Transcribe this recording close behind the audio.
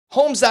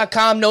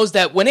Homes.com knows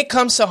that when it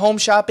comes to home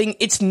shopping,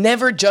 it's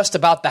never just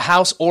about the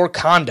house or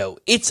condo.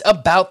 It's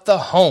about the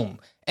home.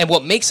 And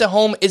what makes a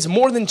home is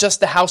more than just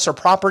the house or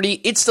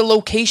property, it's the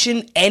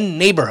location and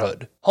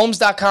neighborhood.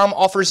 Homes.com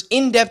offers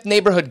in-depth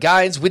neighborhood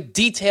guides with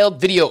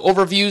detailed video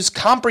overviews,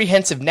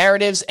 comprehensive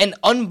narratives, and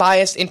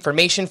unbiased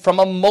information from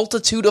a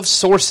multitude of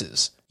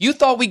sources. You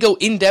thought we'd go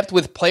in-depth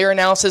with player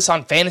analysis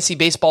on fantasy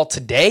baseball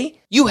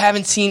today? You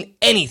haven't seen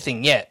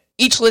anything yet.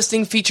 Each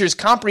listing features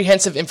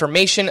comprehensive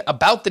information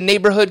about the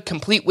neighborhood,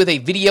 complete with a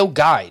video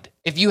guide.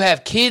 If you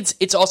have kids,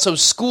 it's also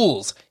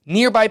schools,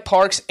 nearby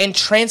parks, and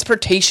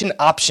transportation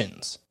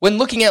options. When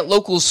looking at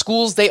local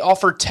schools, they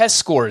offer test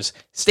scores,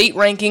 state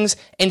rankings,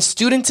 and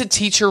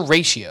student-to-teacher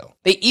ratio.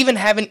 They even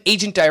have an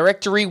agent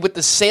directory with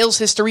the sales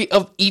history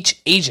of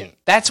each agent.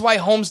 That's why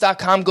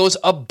Homes.com goes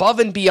above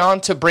and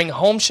beyond to bring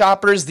home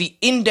shoppers the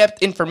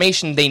in-depth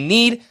information they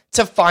need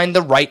to find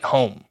the right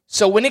home.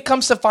 So when it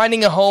comes to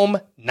finding a home,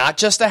 not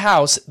just a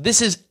house,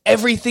 this is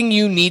everything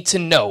you need to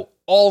know,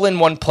 all in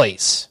one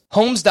place.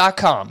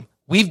 Homes.com.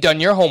 We've done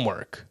your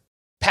homework.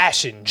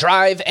 Passion,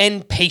 drive,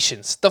 and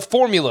patience. The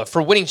formula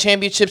for winning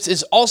championships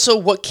is also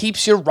what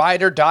keeps your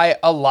ride or die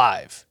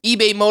alive.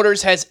 eBay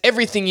Motors has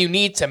everything you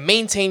need to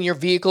maintain your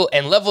vehicle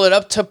and level it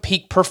up to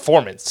peak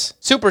performance.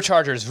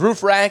 Superchargers,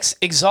 roof racks,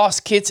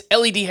 exhaust kits,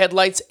 LED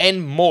headlights,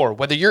 and more.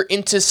 Whether you're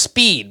into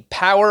speed,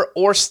 power,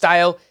 or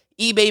style,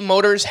 eBay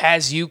Motors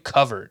has you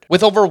covered.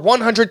 With over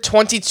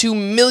 122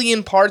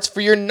 million parts for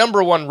your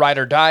number one ride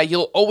or die,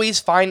 you'll always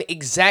find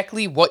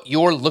exactly what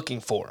you're looking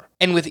for.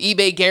 And with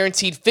eBay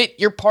Guaranteed Fit,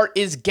 your part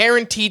is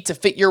guaranteed to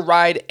fit your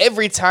ride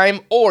every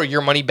time or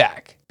your money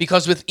back.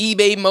 Because with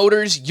eBay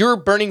Motors, you're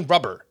burning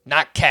rubber,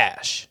 not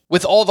cash.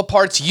 With all the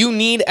parts you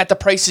need at the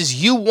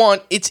prices you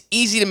want, it's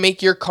easy to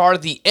make your car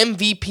the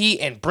MVP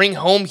and bring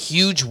home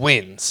huge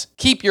wins.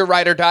 Keep your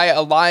ride or die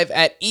alive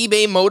at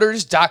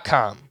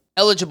ebaymotors.com.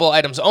 Eligible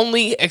items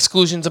only,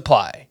 exclusions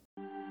apply.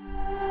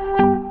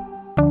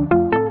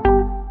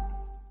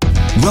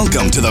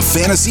 Welcome to the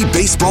Fantasy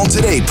Baseball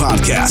Today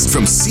podcast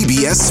from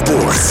CBS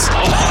Sports.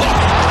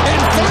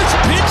 And first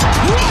pitch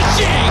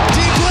crushing!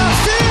 Deep left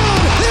field!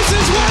 This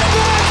is way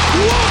back!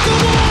 Walk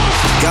 'em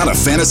off! Got a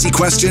fantasy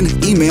question?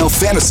 Email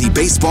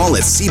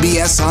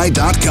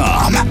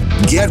fantasybaseball@cbsi.com.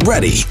 Get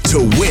ready to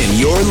win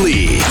your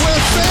league.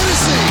 Where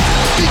fantasy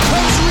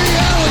becomes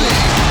reality.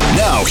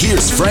 Now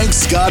here's Frank,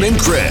 Scott, and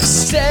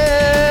Chris.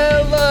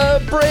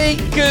 Celebrate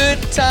good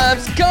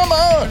times. Come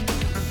on.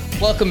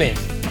 Welcome in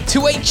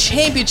to a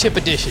championship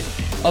edition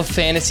of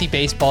Fantasy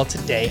Baseball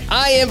Today.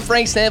 I am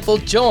Frank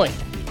Stanfield, joined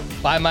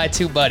by my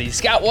two buddies,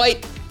 Scott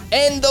White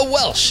and the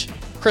Welsh,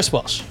 Chris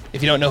Welsh.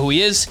 If you don't know who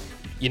he is,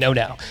 you know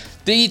now.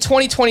 The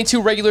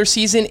 2022 regular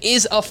season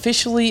is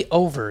officially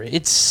over.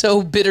 It's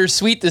so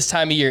bittersweet this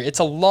time of year. It's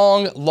a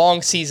long,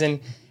 long season,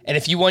 and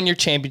if you won your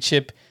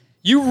championship,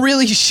 you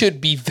really should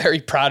be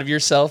very proud of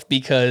yourself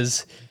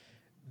because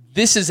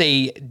this is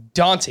a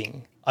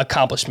daunting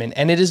accomplishment,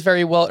 and it is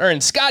very well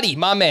earned. Scotty,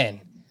 my man,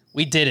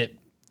 we did it.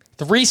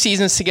 3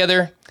 seasons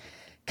together,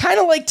 kind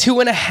of like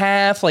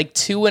 2.5, like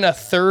 2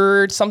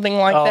 1/3, something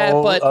like that.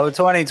 But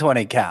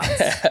 2020 counts.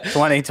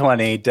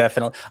 2020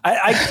 definitely.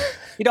 I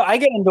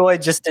get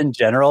annoyed just in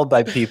general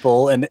by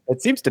people, and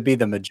it seems to be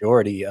the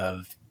majority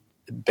of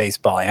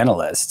baseball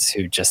analysts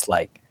who just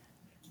like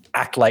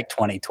act like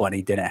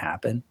 2020 didn't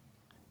happen.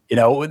 You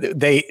know,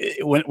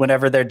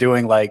 whenever they're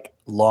doing like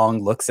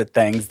long looks at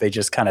things, they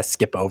just kind of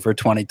skip over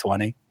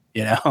 2020,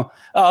 you know?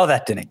 Oh,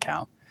 that didn't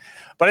count.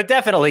 But it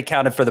definitely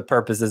counted for the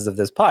purposes of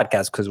this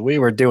podcast because we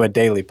were doing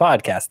daily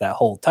podcasts that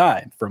whole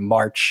time from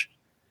March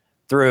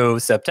through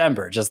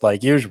September, just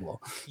like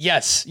usual.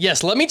 Yes.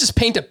 Let me just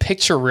paint a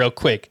picture real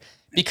quick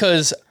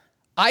because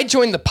I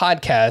joined the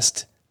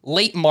podcast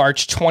late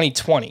March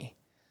 2020.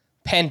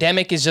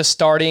 Pandemic is just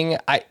starting.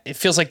 It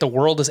feels like the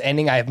world is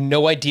ending. I have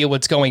no idea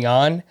what's going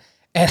on.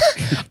 And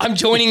I'm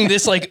joining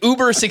this like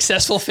uber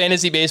successful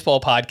fantasy baseball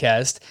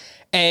podcast.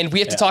 And we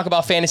have to talk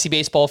about fantasy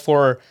baseball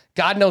for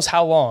God knows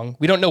how long.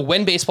 We don't know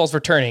when baseball's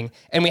returning.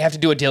 And we have to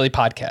do a daily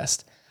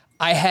podcast.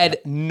 I had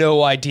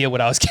no idea what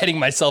I was getting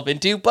myself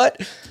into,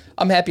 but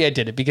I'm happy I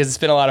did it because it's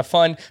been a lot of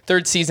fun.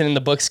 3rd season in the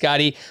book,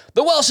 Scotty.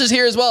 The Welsh is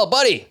here as well,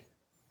 buddy.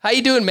 How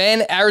you doing,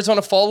 man?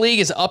 Arizona Fall League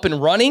is up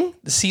and running.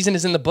 The season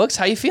is in the books.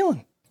 How you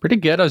feeling? Pretty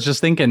good. I was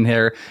just thinking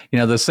here, you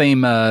know, the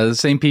same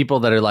people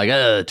that are like,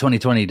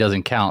 2020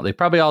 doesn't count. They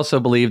probably also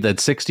believe that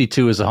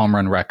 62 is a home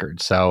run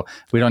record. So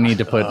we don't need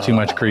to put too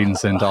much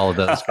credence into all of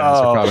those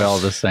guys. They're probably all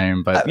the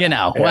same, but you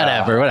know,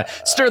 whatever.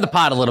 Stir the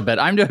pot a little bit.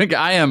 I'm going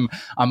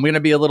to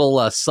be a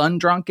little sun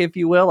drunk, if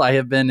you will. I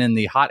have been in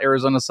the hot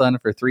Arizona sun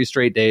for 3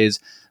 straight days,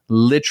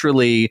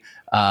 literally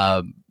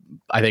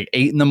I think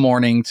 8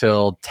 a.m.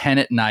 till 10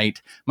 at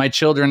night. My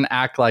children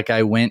act like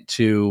I went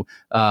to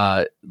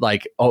war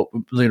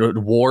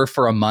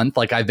for a month.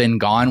 Like I've been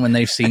gone when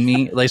they've seen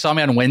me. They saw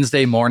me on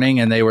Wednesday morning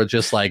and they were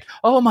just like,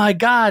 oh my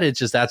God, it's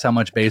just, that's how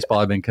much baseball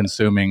I've been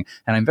consuming.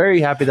 And I'm very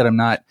happy that I'm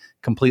not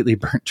completely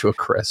burnt to a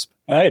crisp.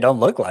 I don't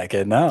look like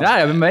it. No, Yeah,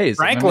 I'm amazed.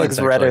 Frank looks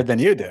redder than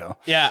you do.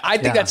 Yeah, I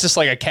think that's just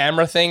like a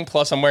camera thing.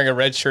 Plus, I'm wearing a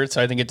red shirt,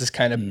 so I think it just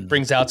kind of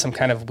brings out some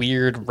kind of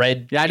weird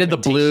red. Yeah, I did the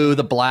blue,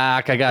 the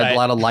black. I got a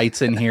lot of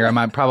lights in here. I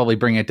might probably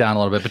bring it down a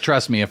little bit. But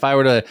trust me, if I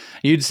were to,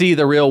 you'd see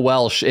the real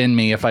Welsh in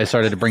me if I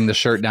started to bring the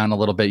shirt down a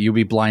little bit. You'd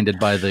be blinded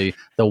by the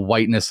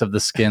whiteness of the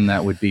skin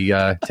that would be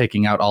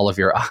taking out all of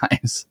your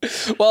eyes.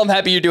 Well, I'm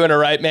happy you're doing all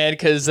right, man,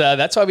 because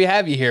that's why we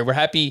have you here. We're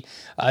happy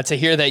to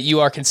hear that you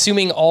are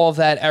consuming all of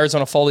that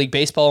Arizona Fall League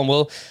baseball, and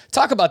we'll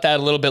talk about that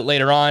a little bit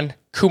later on.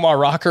 Kumar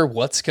Rocker,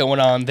 what's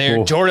going on there?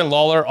 Cool. Jordan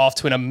Lawler off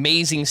to an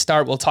amazing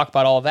start. We'll talk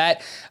about all of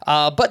that.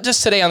 But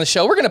just today on the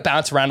show, we're going to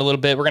bounce around a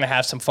little bit. We're going to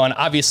have some fun.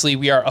 Obviously,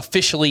 we are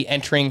officially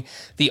entering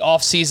the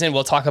offseason.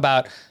 We'll talk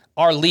about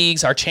our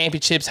leagues, our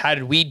championships. How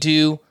did we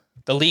do?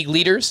 The league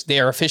leaders, they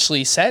are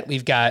officially set.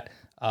 We've got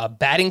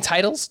batting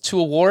titles to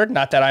award.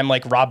 Not that I'm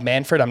like Rob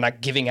Manfred. I'm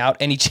not giving out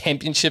any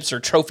championships or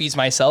trophies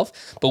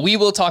myself, but we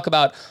will talk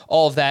about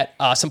all of that.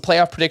 Some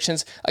playoff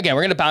predictions. Again,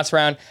 we're going to bounce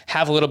around,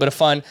 have a little bit of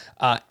fun.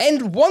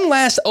 And one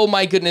last, oh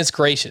my goodness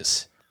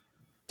gracious.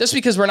 Just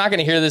because we're not going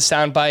to hear this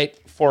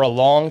soundbite for a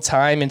long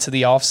time into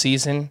the off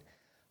season,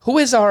 who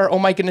is our, oh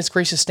my goodness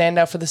gracious,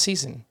 standout for the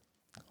season?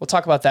 We'll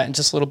talk about that in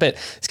just a little bit.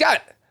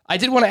 Scott, I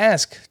did want to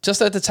ask,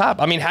 just at the top,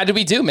 I mean, how did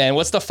we do, man?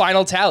 What's the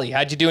final tally?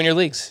 How'd you do in your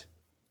leagues?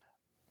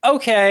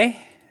 Okay.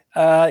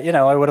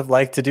 I would have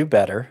liked to do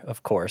better,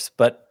 of course,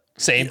 but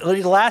same.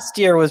 Last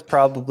year was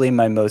probably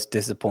my most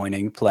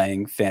disappointing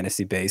playing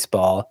fantasy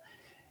baseball.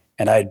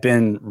 And I'd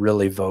been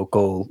really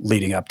vocal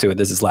leading up to it.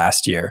 This is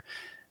last year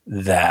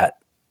that,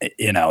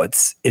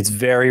 it's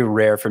very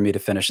rare for me to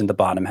finish in the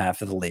bottom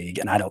half of the league.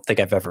 And I don't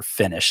think I've ever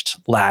finished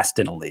last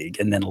in a league.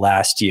 And then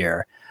last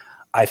year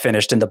I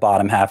finished in the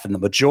bottom half in the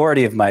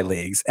majority of my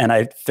leagues. And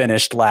I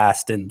finished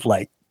last in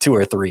like 2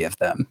 or 3 of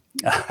them.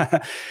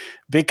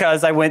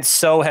 Because I went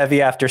so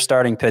heavy after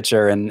starting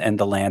pitcher and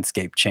the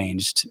landscape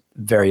changed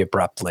very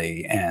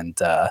abruptly. And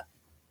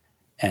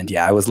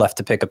yeah, I was left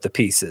to pick up the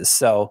pieces.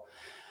 So,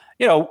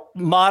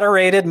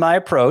 moderated my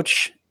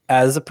approach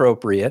as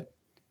appropriate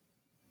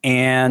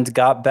and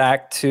got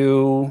back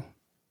to,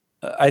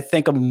 I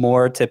think, a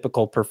more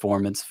typical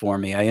performance for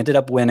me. I ended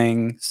up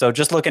winning. So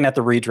just looking at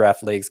the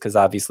redraft leagues, because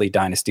obviously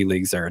dynasty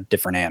leagues are a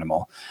different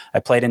animal. I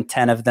played in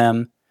 10 of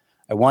them.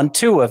 I won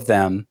 2 of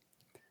them.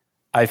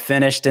 I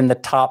finished in the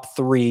top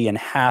 3 in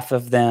half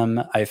of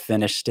them. I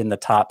finished in the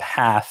top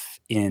half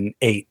in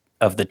 8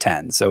 of the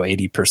 10, so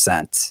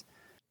 80%.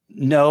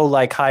 No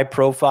high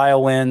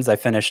profile wins. I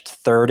finished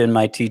 3rd in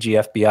my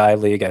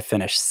TGFBI league. I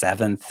finished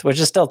 7th,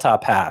 which is still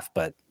top half,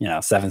 but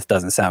 7th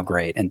doesn't sound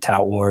great in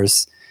Tout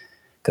Wars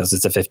because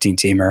it's a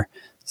 15-teamer,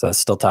 so it's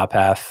still top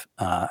half.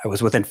 I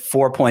was within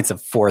 4 points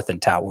of 4th in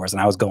Tout Wars,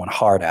 and I was going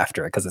hard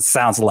after it because it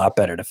sounds a lot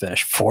better to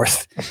finish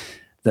 4th.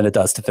 Than it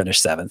does to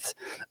finish 7th.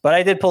 But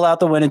I did pull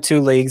out the win in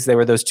 2 leagues. They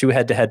were those 2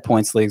 head-to-head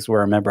points leagues where,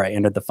 remember, I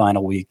entered the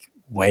final week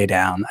way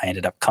down. I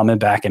ended up coming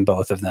back in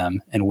both of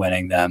them and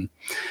winning them.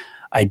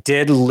 I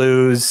did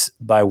lose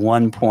by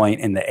 1 point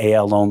in the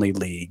AL-only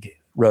league,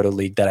 Roto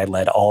League, that I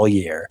led all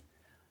year,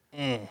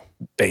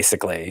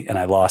 basically, and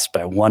I lost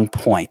by 1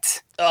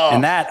 point. Oh.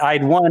 And that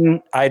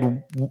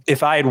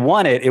if I had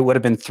won it, it would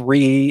have been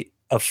 3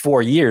 of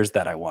 4 years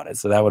that I won it.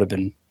 So that would have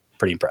been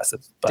pretty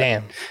impressive. But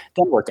damn,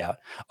 didn't work out.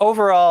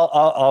 Overall,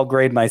 I'll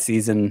grade my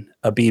season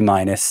a B-.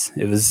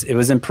 It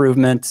was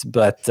improvement,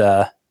 but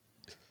I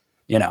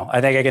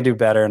think I can do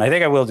better, and I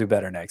think I will do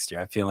better next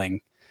year.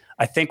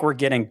 I think we're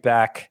getting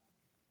back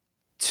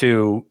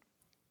to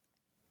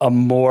a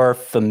more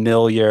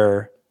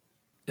familiar,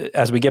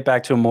 as we get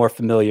back to a more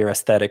familiar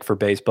aesthetic for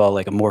baseball,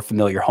 like a more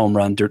familiar home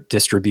run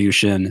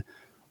distribution,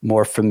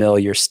 more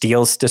familiar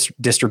steals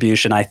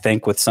distribution. I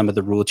think with some of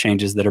the rule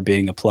changes that are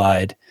being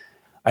applied.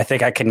 I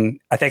think I can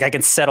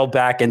settle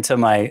back into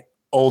my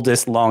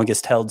oldest,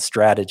 longest held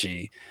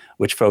strategy,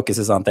 which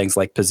focuses on things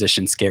like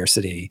position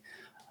scarcity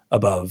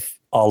above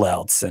all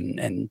else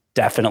and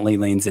definitely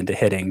leans into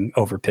hitting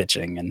over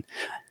pitching. And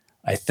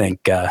I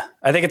think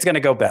it's going to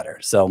go better.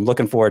 So I'm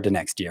looking forward to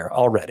next year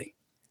already.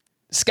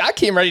 Scott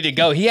came ready to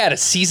go. He had a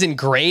season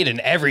grade and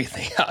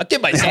everything. I'll give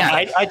myself.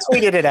 I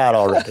tweeted it out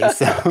already.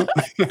 So,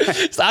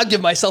 so I'll give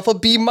myself a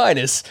B-.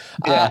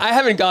 Yeah. I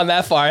haven't gone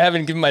that far. I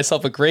haven't given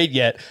myself a grade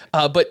yet.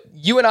 But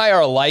you and I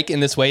are alike in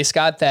this way,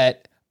 Scott,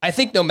 that I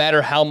think no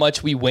matter how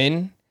much we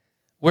win,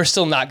 we're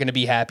still not going to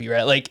be happy,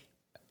 right? Like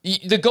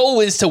the goal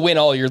is to win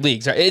all your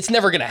leagues. Right? It's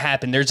never going to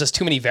happen. There's just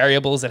too many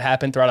variables that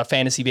happen throughout a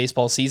fantasy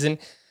baseball season.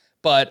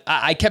 But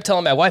I kept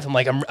telling my wife, I'm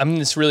like, I'm in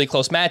this really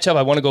close matchup.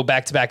 I want to go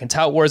back-to-back in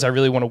Tout Wars. I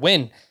really want to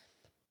win.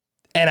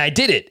 And I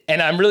did it.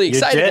 And I'm really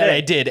excited that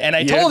I did. And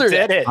I told her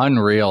that.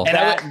 Unreal. And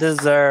that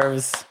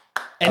deserves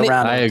And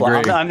I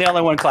agree. I'm the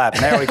only one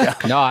clapping. There we go.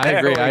 No, I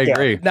agree. I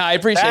agree. No, I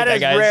appreciate that, That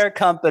is guys. rare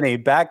company.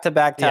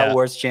 Back-to-back Tout Yeah.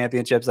 Wars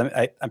championships.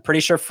 I'm pretty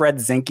sure Fred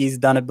Zinke's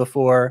done it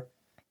before,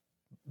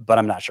 but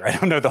I'm not sure. I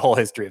don't know the whole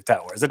history of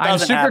Tout Wars. I'm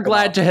super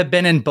glad to have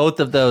been in both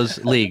of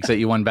those leagues that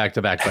you won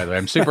back-to-back, by the way.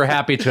 I'm super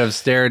happy to have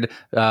stared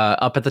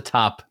up at the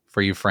top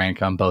for you,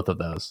 Frank, on both of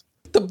those.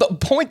 The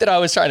point that I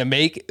was trying to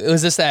make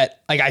was this,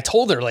 that like I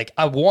told her like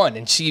I won,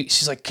 and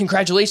she's like,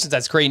 congratulations,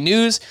 that's great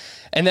news.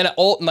 And then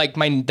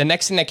the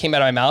next thing that came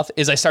out of my mouth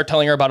is I start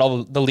telling her about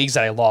all the leagues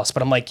that I lost.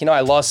 But I'm like,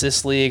 I lost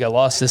this league,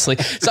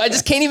 so I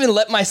just can't even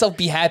let myself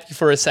be happy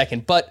for a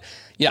second. But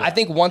I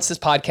think once this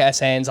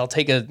podcast ends, I'll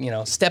take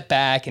a step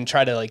back and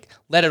try to like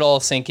let it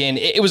all sink in.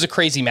 It was a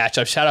crazy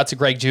matchup. Shout out to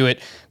Greg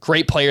Jewett,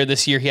 great player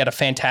this year. He had a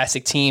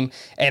fantastic team,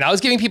 and I was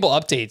giving people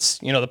updates,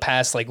 the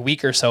past like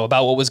week or so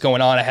about what was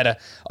going on. I had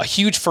a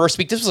huge first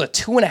week. This was a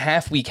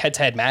 2.5 week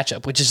head-to-head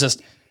matchup, which is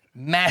just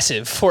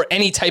massive for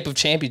any type of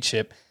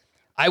championship.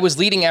 I was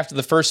leading after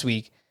the first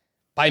week.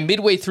 By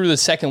midway through the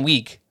second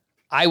week,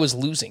 I was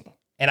losing,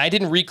 and I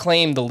didn't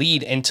reclaim the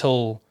lead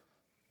until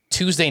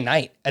Tuesday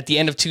night, at the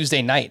end of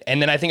Tuesday night.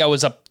 And then I think I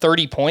was up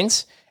 30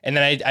 points, and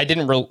then I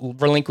didn't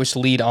relinquish the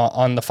lead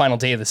on the final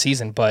day of the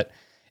season, but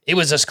it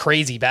was just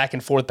crazy back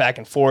and forth.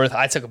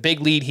 I took a big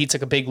lead, he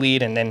took a big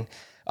lead, and then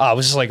it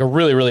was just like a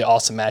really, really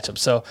awesome matchup.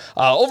 So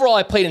overall,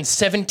 I played in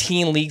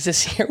 17 leagues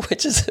this year,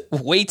 which is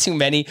way too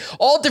many.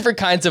 All different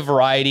kinds of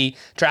variety,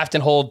 draft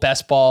and hold,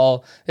 best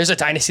ball. There's a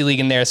dynasty league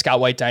in there,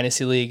 Scott White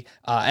Dynasty League,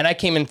 and I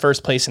came in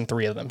first place in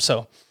 3 of them.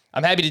 So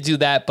I'm happy to do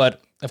that,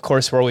 but of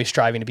course, we're always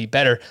striving to be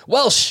better.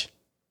 Welsh,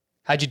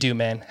 how'd you do,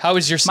 man? How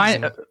was your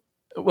season?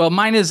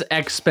 Mine is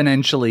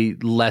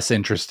exponentially less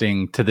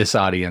interesting to this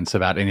audience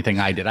about anything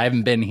I did. I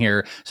haven't been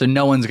here, so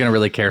no one's going to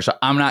really care. So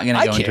I'm not going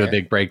to go into a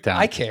big breakdown.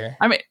 I care.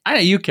 I mean, I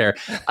know you care.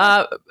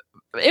 I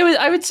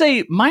would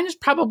say mine is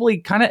probably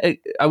kind of,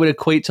 I would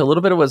equate to a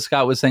little bit of what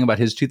Scott was saying about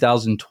his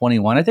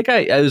 2021. I think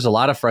it was a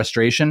lot of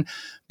frustration,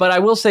 but I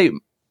will say,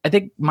 I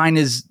think mine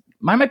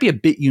might be a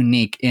bit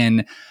unique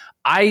in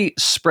I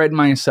spread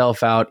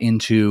myself out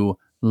into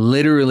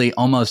literally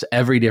almost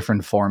every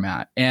different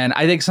format. And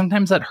I think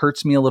sometimes that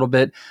hurts me a little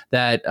bit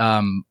that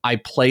I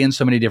play in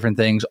so many different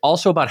things.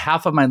 Also, about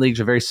half of my leagues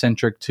are very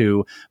centric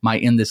to my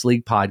In This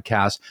League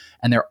podcast,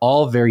 and they're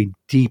all very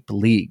deep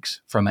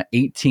leagues from an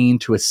 18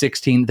 to a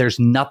 16. There's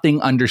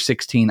nothing under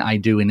 16 I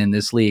do in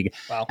this league.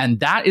 Wow. And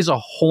that is a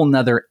whole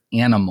nother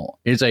animal.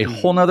 It's a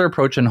whole nother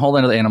approach and a whole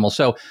nother animal.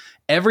 So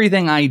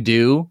everything I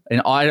do,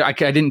 and I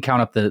didn't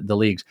count up the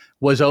leagues,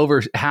 was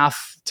over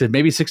half to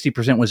maybe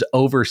 60% was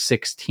over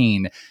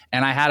 16.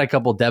 And I had a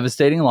couple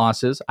devastating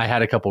losses. I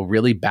had a couple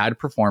really bad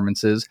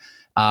performances.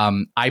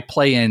 I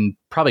play in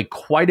probably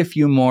quite a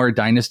few more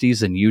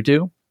dynasties than you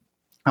do.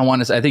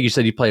 I think you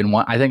said you play in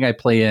one. I think I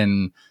play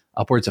in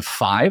upwards of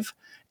 5.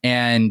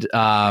 And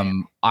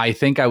I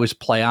think I was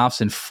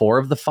playoffs in 4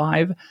 of the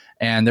 5.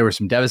 And there were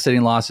some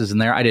devastating losses in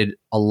there. I did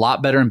a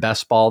lot better in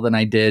best ball than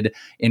I did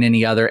in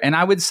any other. And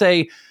I would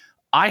say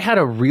I had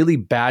a really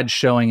bad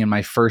showing in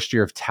my first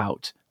year of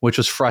Tout, which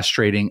was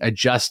frustrating,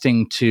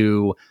 adjusting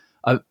to,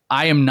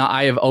 I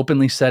have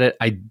openly said it.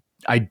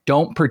 I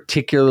don't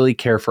particularly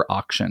care for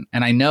auction.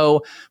 And I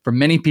know for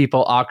many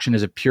people, auction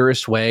is a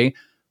purist way.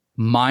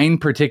 Mine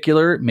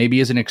particular maybe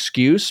is an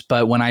excuse,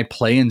 but when I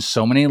play in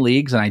so many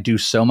leagues and I do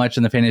so much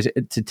in the fantasy,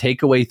 to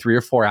take away 3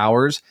 or 4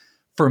 hours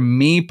for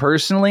me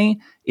personally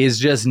is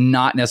just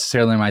not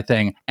necessarily my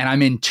thing. And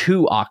I'm in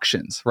 2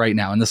 auctions right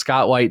now in the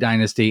Scott White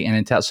Dynasty and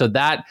in Tout. So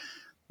that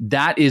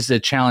is a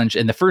challenge.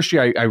 And the first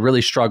year I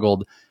really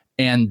struggled.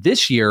 And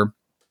this year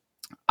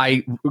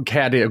I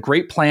had a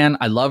great plan.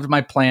 I loved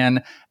my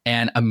plan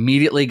and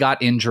immediately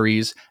got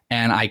injuries,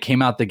 and I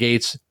came out the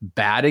gates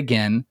bad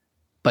again.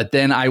 But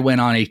then I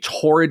went on a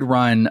torrid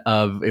run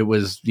of, it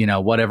was,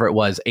 whatever it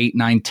was, 8,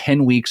 9,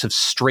 10 weeks of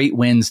straight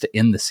wins to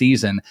end the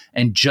season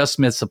and just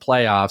missed the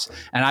playoffs.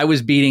 And I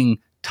was beating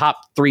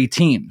top 3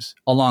 teams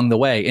along the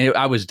way. And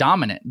I was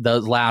dominant the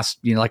last,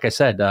 like I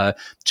said,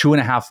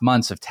 2.5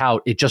 months of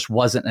Tout. It just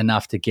wasn't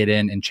enough to get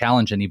in and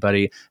challenge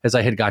anybody, as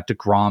I had got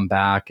DeGrom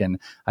back and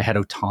I had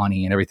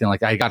Ohtani and everything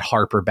like that. I got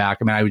Harper back.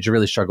 I mean, I would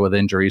really struggle with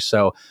injuries.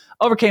 So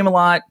overcame a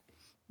lot.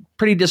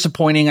 Pretty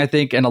disappointing, I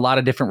think, in a lot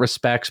of different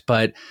respects.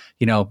 But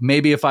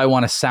maybe if I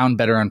want to sound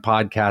better on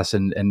podcasts,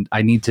 and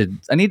I need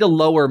to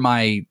lower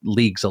my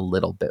leagues a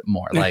little bit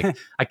more. Like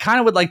I kind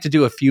of would like to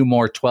do a few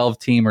more 12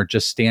 team or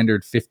just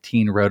standard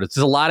 15 rotos. There's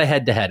a lot of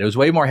head to head. It was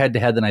way more head to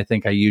head than I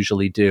think I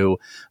usually do.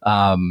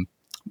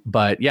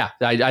 But yeah,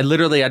 I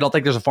don't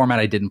think there's a format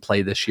I didn't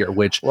play this year,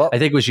 which I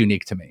think was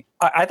unique to me.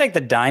 I think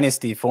the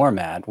dynasty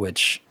format,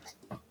 which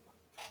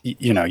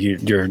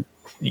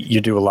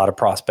you do a lot of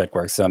prospect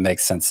work, so it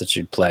makes sense that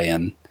you'd play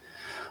in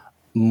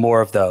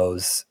more of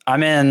those.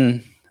 I'm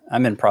in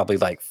probably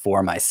like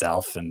 4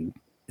 myself, and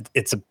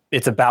it's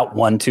about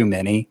 1 too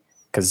many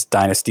because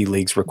dynasty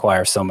leagues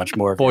require so much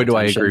more. Boy, do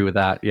I agree with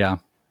that. Yeah.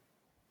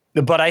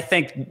 But I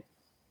think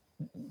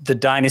the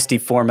dynasty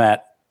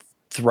format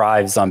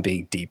thrives on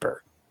being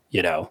deeper,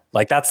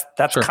 like that's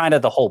sure. Kind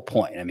of the whole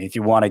point. I mean, if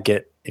you want to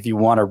get if you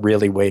want to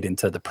really wade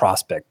into the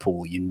prospect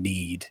pool, you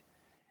need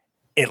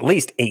at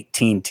least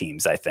 18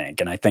 teams, I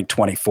think. And I think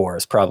 24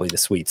 is probably the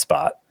sweet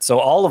spot. So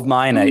all of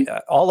mine,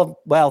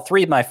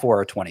 3 of my 4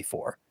 are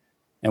 24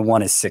 and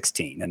 1 is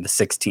 16. And the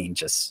 16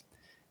 just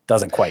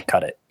doesn't quite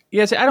cut it.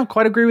 Yes, I don't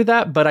quite agree with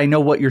that, but I know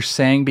what you're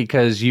saying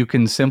because you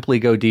can simply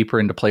go deeper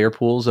into player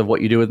pools of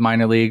what you do with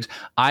minor leagues.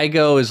 I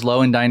go as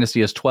low in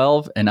Dynasty as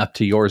 12 and up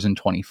to yours in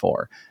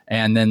 24.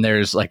 And then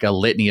there's like a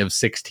litany of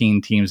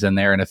 16 teams in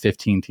there and a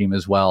 15 team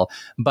as well.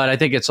 But I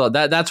think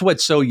that's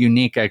what's so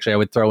unique, actually, I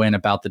would throw in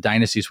about the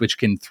dynasties, which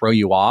can throw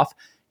you off,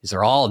 is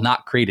they're all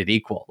not created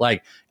equal.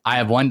 Like I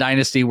have one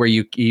dynasty where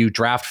you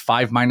draft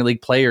 5 minor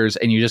league players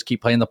and you just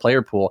keep playing the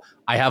player pool.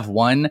 I have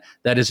one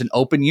that is an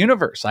open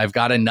universe. I've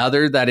got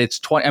another that it's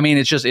 20. I mean,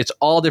 it's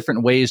all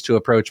different ways to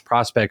approach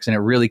prospects, and it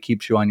really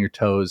keeps you on your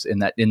toes in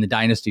the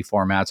dynasty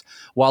formats,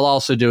 while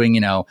also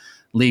doing,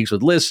 leagues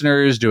with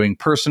listeners, doing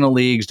personal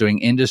leagues, doing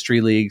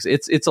industry leagues.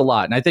 It's a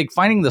lot. And I think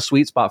finding the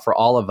sweet spot for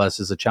all of us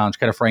is a challenge.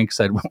 Kind of Frank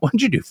said, what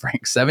did you do,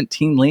 Frank?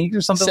 17 leagues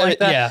or something like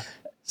that? Yeah.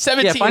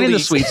 17 finding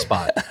leagues. the sweet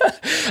spot.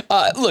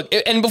 Look,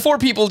 and before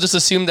people just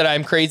assume that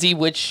I'm crazy,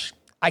 which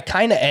I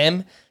kind of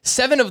am,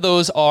 7 of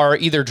those are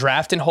either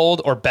draft and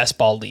hold or best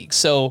ball leagues.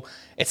 So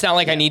it's not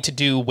like I need to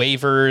do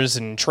waivers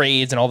and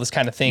trades and all this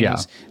kind of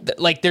things. Yeah.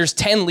 Like there's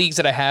 10 leagues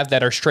that I have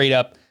that are straight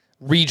up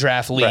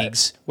redraft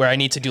leagues where I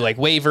need to do like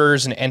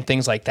waivers and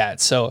things like that.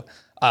 So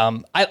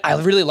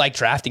I really like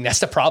drafting. That's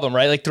the problem,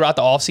 right? Like throughout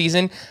the off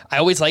season, I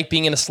always like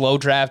being in a slow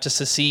draft just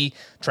to see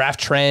draft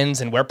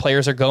trends and where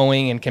players are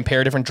going and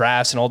compare different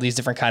drafts and all these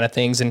different kind of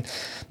things. And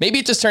maybe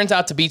it just turns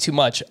out to be too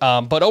much.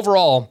 But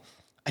overall,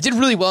 I did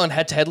really well in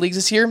head-to-head leagues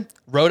this year.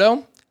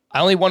 Roto,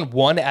 I only won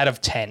 1 out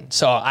of 10.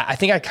 So I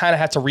think I kind of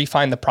have to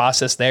refine the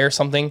process there.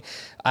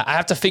 I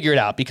have to figure it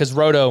out because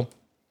Roto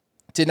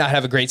did not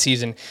have a great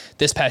season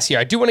this past year.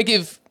 I do want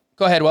to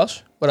go ahead,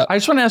 Welsh. What up? I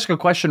just want to ask a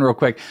question real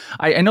quick.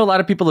 I know a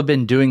lot of people have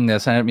been doing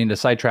this. I don't mean to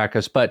sidetrack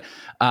us, but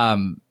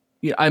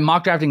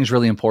mock drafting is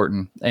really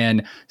important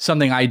and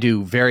something I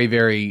do very,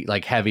 very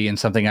like heavy, and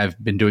something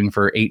I've been doing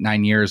for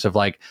 8-9 years of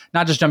like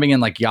not just jumping in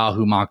like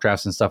Yahoo mock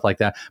drafts and stuff like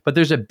that. But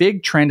there's a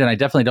big trend, and I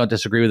definitely don't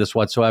disagree with this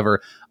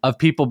whatsoever, of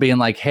people being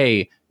like,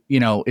 hey,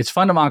 it's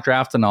fun to mock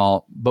draft and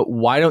all, but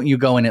why don't you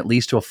go in at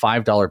least to a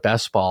 $5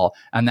 best ball?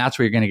 And that's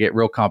where you're going to get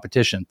real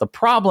competition. The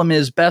problem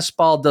is best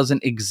ball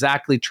doesn't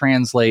exactly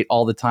translate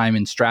all the time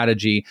in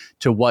strategy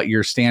to what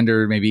your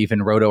standard, maybe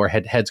even roto or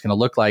head-to-head's going to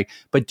look like.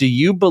 But do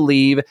you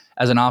believe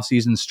as an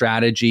off-season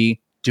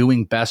strategy,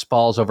 doing best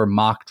balls over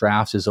mock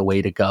drafts is a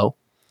way to go?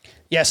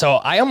 Yeah,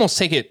 so I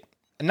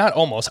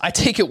I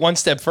take it one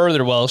step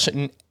further, Welsh,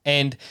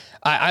 and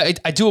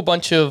I do a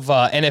bunch of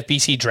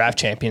NFBC Draft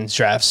Champions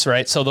drafts,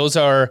 right? So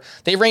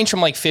they range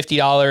from like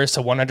 $50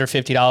 to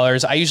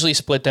 $150. I usually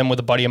split them with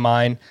a buddy of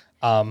mine,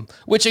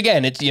 which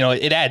again,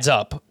 it adds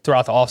up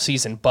throughout the off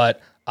season,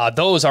 but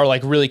those are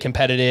like really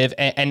competitive.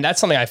 And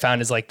that's something I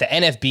found is like the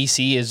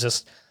NFBC is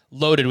just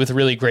loaded with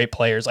really great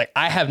players. Like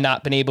I have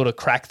not been able to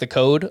crack the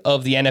code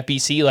of the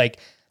NFBC. Like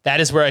that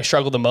is where I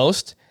struggle the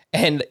most.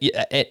 And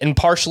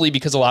partially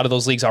because a lot of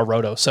those leagues are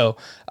roto. So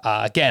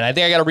again, I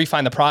think I got to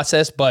refine the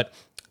process, but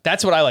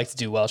that's what I like to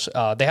do, Welsh.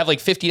 They have like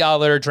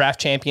 $50 draft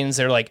champions.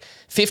 They're like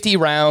 50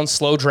 rounds,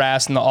 slow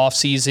drafts in the off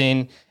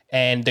season,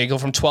 and they go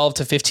from 12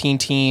 to 15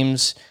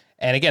 teams.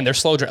 And again, they're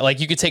slow draft. Like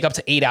you could take up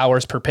to 8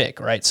 hours per pick,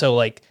 right? So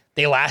like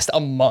they last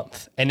a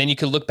month, and then you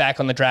could look back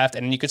on the draft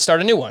and then you could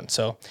start a new one.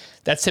 So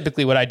that's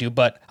typically what I do.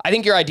 But I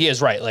think your idea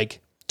is right.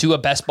 Like do a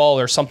best ball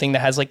or something that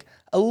has like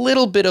a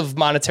little bit of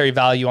monetary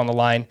value on the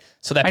line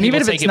so that people even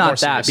if take it's it not more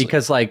that, seriously.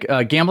 because like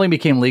gambling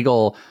became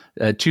legal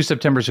 2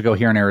 Septembers ago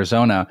here in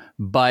Arizona,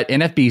 but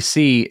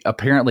NFBC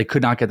apparently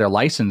could not get their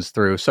license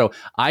through. So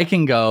I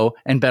can go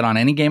and bet on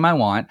any game I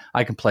want.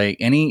 I can play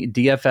any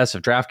DFS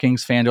of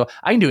DraftKings, FanDuel.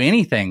 I can do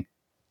anything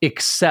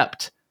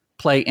except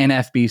play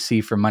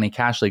NFBC for money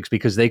cash leagues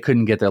because they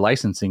couldn't get their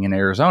licensing in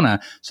Arizona.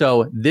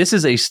 So this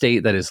is a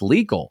state that is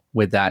legal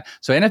with that.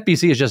 So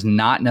NFBC is just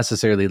not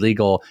necessarily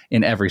legal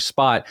in every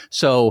spot.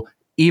 So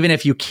even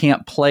if you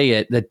can't play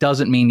it, that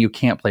doesn't mean you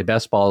can't play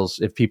best balls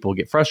if people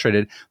get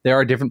frustrated. There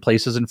are different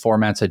places and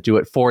formats that do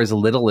it for as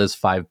little as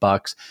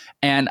 $5.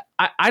 And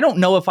I don't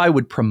know if I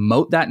would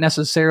promote that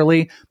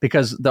necessarily,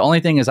 because the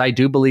only thing is I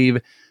do believe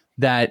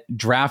that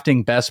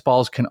drafting best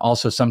balls can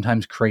also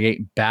sometimes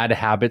create bad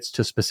habits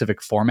to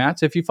specific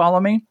formats, if you follow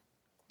me.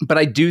 But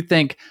I do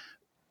think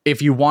if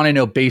you want to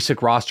know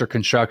basic roster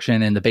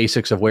construction and the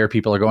basics of where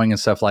people are going and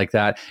stuff like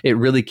that, it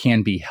really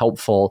can be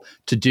helpful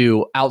to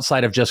do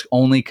outside of just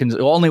only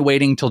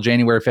waiting till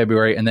January,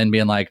 February, and then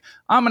being like,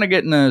 I'm going to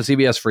get in a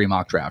CBS free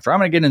mock draft, or I'm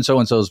going to get in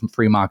so-and-so's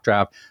free mock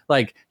draft.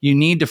 Like you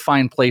need to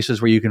find places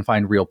where you can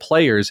find real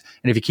players.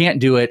 And if you can't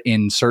do it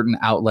in certain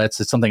outlets,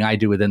 it's something I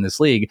do within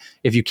this league.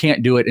 If you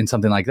can't do it in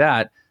something like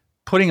that,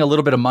 putting a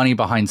little bit of money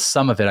behind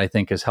some of it, I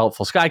think is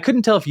helpful. Sky, I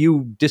couldn't tell if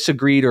you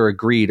disagreed or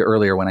agreed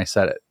earlier when I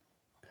said it.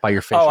 By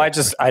your facial.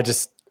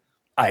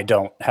 I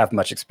don't have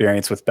much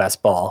experience with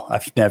best ball.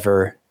 I've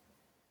never,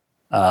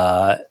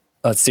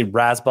 let's see,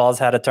 Razzball's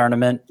had a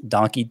tournament,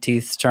 Donkey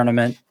Teeth's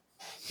tournament.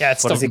 Yeah,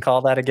 it's what does he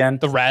call that again?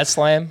 The Raz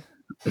Slam.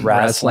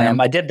 Raz Slam.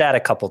 I did that a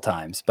couple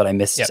times, but I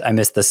missed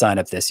the sign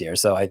up this year.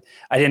 So I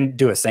didn't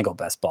do a single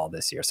best ball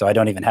this year. So I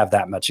don't even have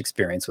that much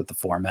experience with the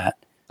format.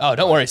 Oh,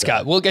 don't worry,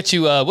 Scott. We'll get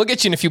you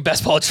in a few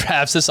best ball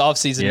drafts this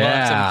offseason. Yeah. We'll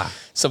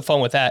have some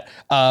fun with that.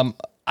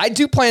 I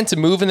do plan to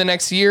move in the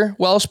next year,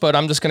 Welsh, but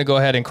I'm just going to go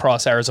ahead and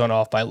cross Arizona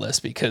off my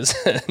list because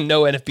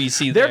no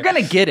NFBC there. They're going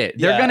to get it.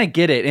 They're going to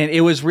get it. And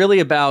it was really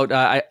about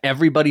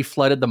everybody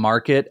flooded the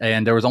market,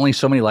 and there was only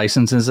so many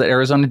licenses that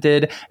Arizona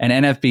did, and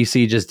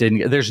NFBC just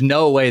didn't. There's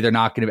no way they're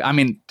not going to be. I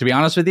mean, to be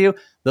honest with you,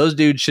 those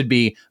dudes should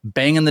be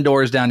banging the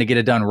doors down to get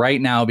it done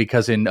right now,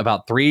 because in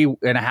about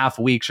 3.5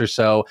 weeks or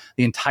so,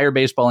 the entire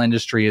baseball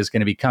industry is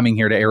going to be coming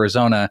here to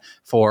Arizona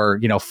for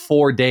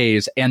 4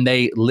 days, and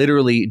they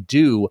literally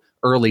do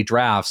early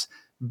drafts.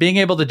 Being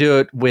able to do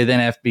it with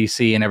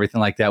NFBC and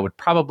everything like that would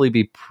probably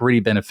be pretty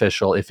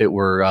beneficial if it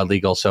were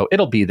legal. So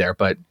it'll be there,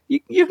 but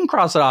you can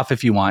cross it off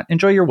if you want.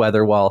 Enjoy your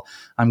weather while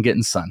I'm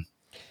getting sun.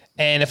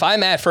 And if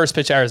I'm at First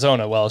Pitch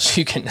Arizona, well,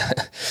 you can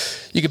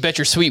bet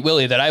your sweet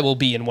Willie that I will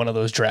be in one of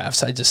those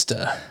drafts. I just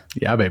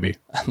yeah, baby,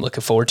 I'm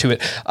looking forward to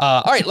it.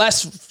 All right,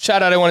 last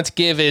shout out I wanted to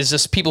give is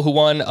just people who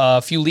won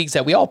a few leagues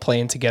that we all play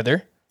in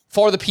together.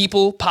 For the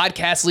People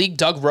Podcast League,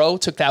 Doug Rowe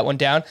took that one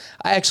down.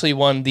 I actually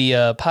won the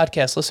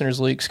Podcast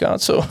Listeners League,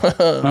 Scott, so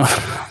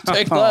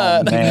take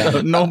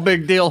that. No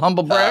big deal,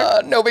 humble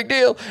brag. No big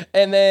deal.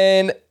 And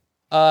then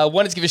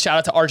wanted to give a shout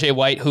out to RJ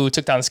White, who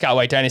took down the Scott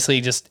White Dynasty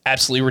League. Just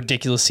absolutely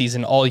ridiculous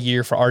season all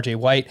year for RJ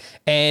White.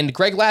 And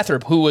Greg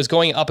Lathrop, who was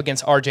going up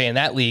against RJ in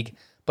that league,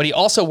 but he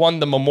also won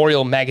the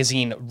Memorial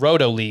Magazine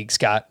Roto League,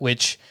 Scott,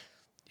 which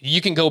you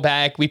can go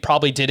back. We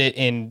probably did it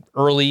in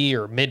early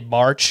or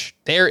mid-March.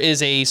 There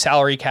is a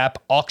salary cap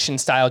auction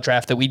style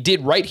draft that we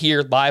did right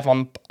here live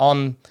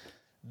on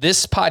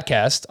this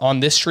podcast, on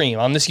this stream,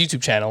 on this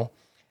YouTube channel.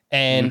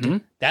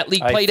 And that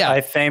league played out.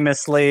 I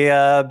famously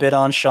bid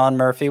on Sean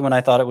Murphy when I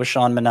thought it was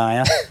Sean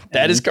Manaea.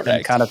 That is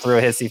correct. Kind of threw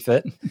a hissy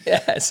fit.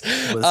 Yes.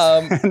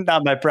 Was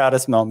not my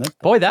proudest moment.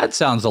 Boy, that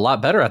sounds a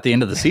lot better at the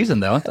end of the season,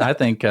 though. I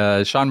think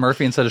Sean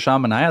Murphy instead of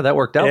Sean Manaea, that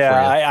worked out for you.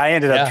 I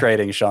ended up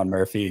trading Sean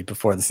Murphy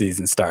before the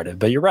season started.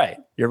 But you're right.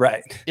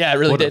 Yeah, it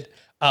really did.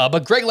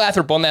 But Greg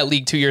Lathrop won that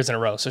league 2 years in a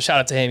row. So shout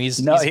out to him.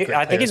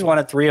 I think he's won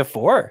it 3 or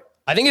 4.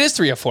 I think it is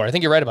 3 or 4. I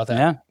think you're right about that.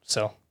 Yeah.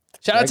 So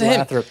shout out to him.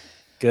 Lathrop,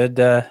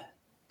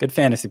 good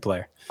fantasy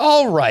player.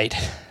 All right.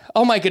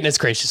 Oh, my goodness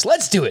gracious.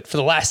 Let's do it for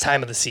the last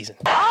time of the season.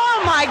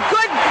 Oh, my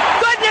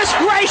goodness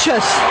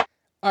gracious.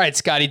 All right,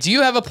 Scotty, do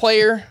you have a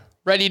player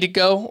ready to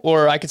go?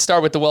 Or I could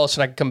start with the Welsh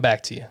and I can come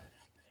back to you.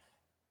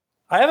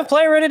 I have a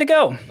player ready to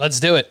go. Let's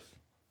do it.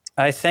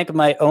 I think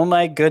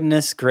my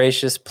goodness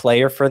gracious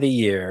player for the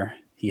year,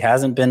 he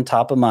hasn't been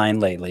top of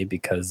mind lately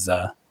because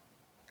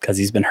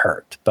he's been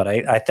hurt. But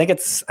I think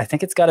it's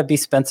got to be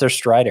Spencer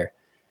Strider.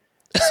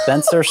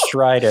 Spencer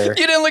Strider. You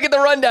didn't look at the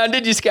rundown,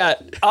 did you,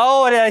 Scott?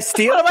 Oh, did I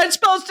steal? What am I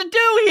supposed to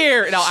do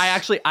here? No, I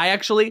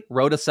actually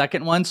wrote a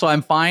second one, so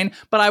I'm fine.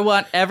 But I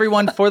want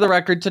everyone, for the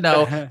record, to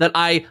know that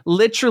I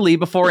literally,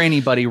 before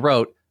anybody,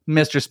 wrote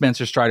Mr.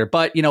 Spencer Strider.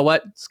 But you know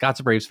what? Scott's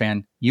a Braves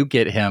fan. You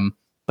get him.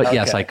 But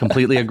yes, I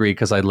completely agree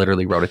because I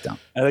literally wrote it down.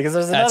 Because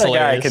there's another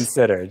guy I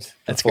considered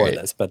before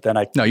this, but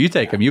then No, you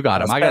take him. You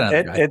got him. I got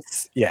another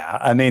guy.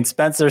 I mean,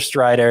 Spencer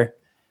Strider.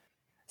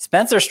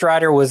 Spencer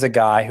Strider was a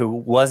guy who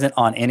wasn't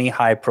on any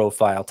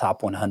high-profile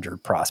top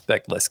 100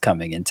 prospect list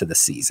coming into the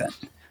season.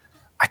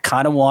 I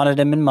kind of wanted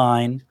him in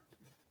mind.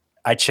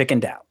 I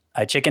chickened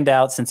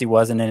out since he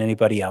wasn't in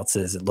anybody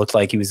else's. It looked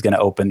like he was going to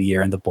open the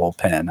year in the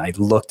bullpen. I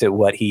looked at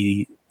what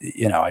he,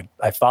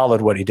 I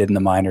followed what he did in the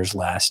minors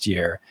last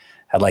year.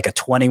 Had like a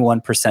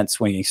 21%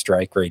 swinging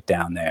strike rate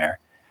down there.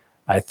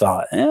 I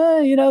thought,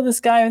 this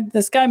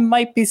guy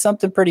might be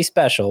something pretty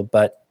special,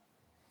 but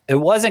it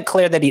wasn't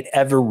clear that he'd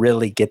ever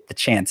really get the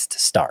chance to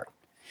start.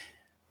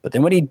 But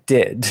then when he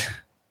did,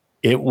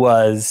 it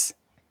was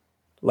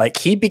like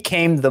he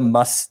became the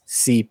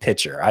must-see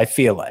pitcher, I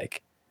feel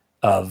like,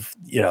 of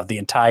the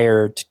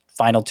entire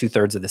final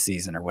 2/3 of the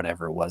season or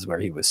whatever it was where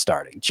he was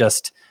starting.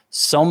 Just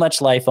so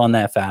much life on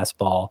that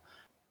fastball.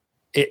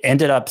 It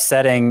ended up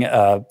setting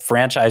a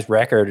franchise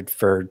record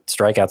for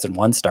strikeouts in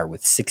one start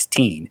with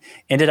 16.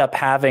 Ended up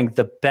having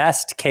the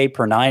best K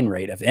per 9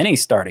 rate of any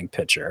starting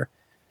pitcher.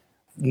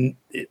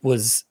 It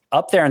was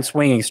up there in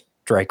swinging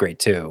strike rate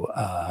too.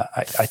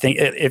 I think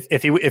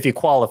if he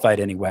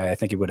qualified anyway, I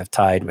think he would have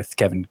tied with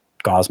Kevin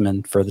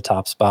Gausman for the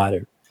top spot.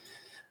 Or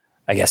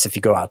I guess if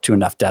you go out to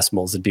enough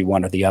decimals, it'd be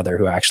one or the other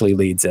who actually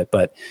leads it.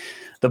 But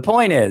the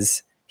point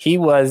is, he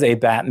was a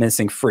bat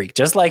missing freak,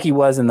 just like he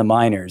was in the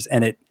minors,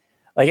 and it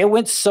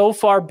went so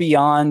far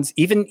beyond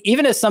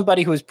even as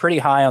somebody who was pretty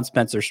high on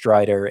Spencer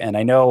Strider, and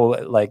I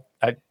know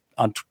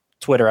on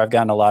Twitter I've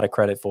gotten a lot of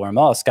credit for him.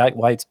 Oh, Scott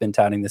White's been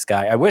touting this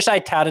guy. I wish I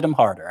touted him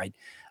harder.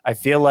 I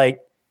feel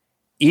like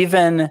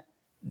even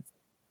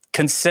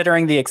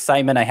considering the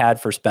excitement I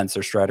had for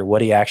Spencer Strider,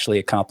 what he actually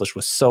accomplished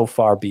was so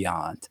far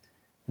beyond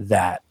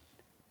that.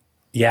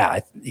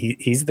 Yeah,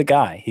 he's the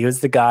guy. He was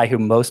the guy who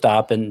most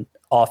often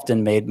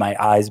made my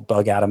eyes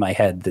bug out of my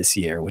head this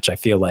year, which I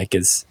feel like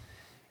is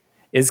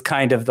is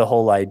kind of the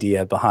whole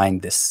idea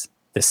behind this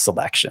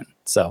selection.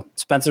 So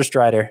Spencer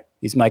Strider,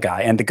 he's my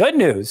guy. And the good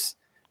news,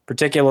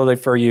 particularly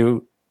for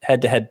you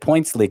head-to-head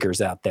points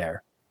leaguers out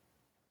there,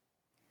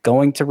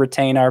 going to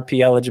retain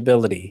RP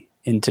eligibility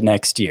into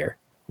next year.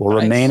 Will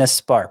remain a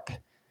SPARP.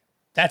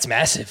 That's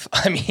massive.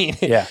 I mean,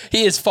 yeah.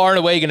 He is far and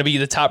away going to be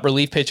the top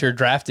relief pitcher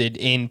drafted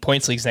in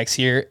points leagues next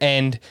year,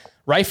 and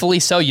rightfully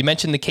so. You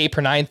mentioned the K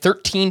per 9,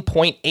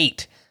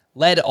 13.8.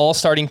 Led all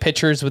starting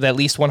pitchers with at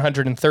least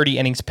 130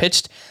 innings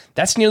pitched.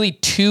 That's nearly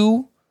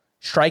 2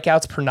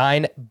 strikeouts per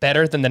 9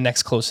 better than the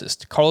next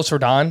closest. Carlos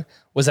Rodon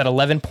was at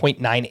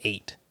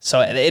 11.98.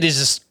 So it is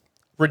just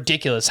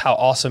ridiculous how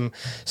awesome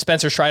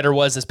Spencer Strider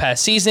was this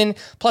past season.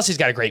 Plus, he's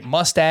got a great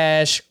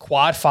mustache,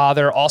 quad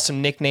father,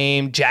 awesome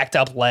nickname, jacked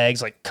up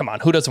legs. Like, come on,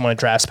 who doesn't want to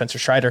draft Spencer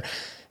Strider?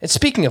 And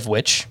speaking of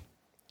which,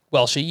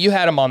 Welshie, you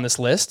had him on this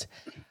list.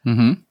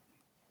 Mm-hmm.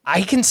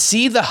 I can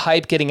see the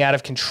hype getting out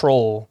of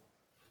control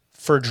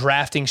for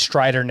drafting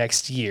Strider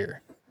next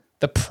year.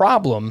 The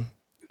problem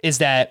is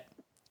that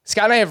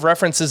Scott and I have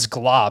references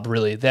glob,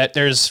 really, that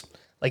there's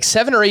like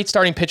 7 or 8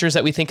 starting pitchers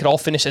that we think could all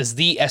finish as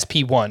the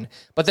SP1.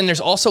 But then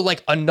there's also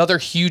like another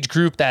huge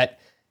group that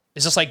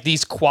is just like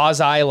these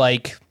quasi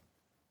like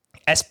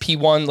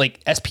SP1,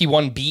 like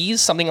SP1Bs,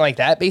 something like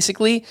that,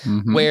 basically,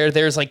 where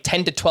there's like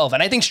 10 to 12.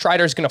 And I think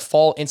Strider is going to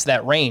fall into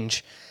that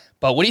range.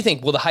 But what do you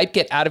think? Will the hype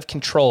get out of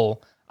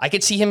control? I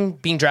could see him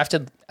being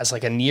drafted as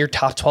like a near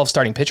top 12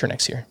 starting pitcher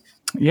next year.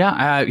 Yeah,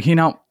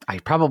 I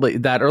probably,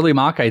 that early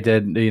mock I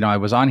did, I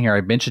was on here,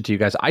 I mentioned to you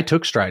guys, I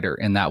took Strider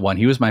in that one.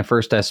 He was my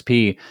first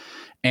SP.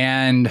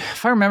 And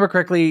if I remember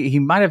correctly, he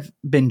might have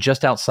been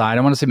just outside.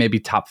 I want to say maybe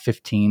top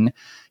 15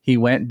 he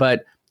went.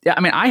 But yeah,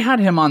 I mean, I had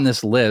him on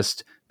this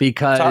list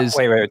because...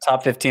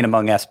 Top 15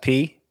 among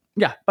SP?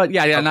 Yeah, but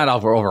okay. Not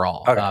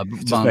overall. Okay.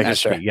 Just making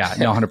sure. Yeah,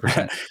 no,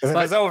 100%.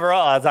 Because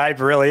overall, his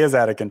hype really is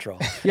out of control.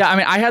 Yeah, I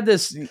mean, I had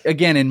this,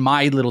 again, in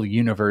my little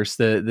universe,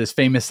 this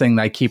famous thing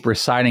that I keep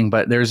reciting,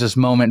 but there's this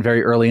moment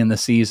very early in the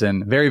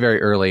season, very,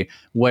 very early,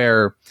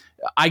 where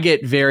I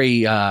get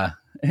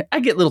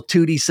I get a little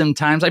tooty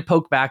sometimes. I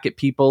poke back at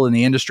people in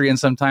the industry, and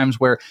sometimes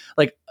where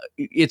like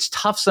it's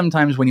tough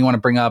sometimes when you want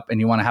to bring up and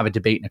you want to have a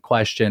debate and a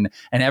question,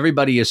 and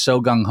everybody is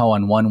so gung-ho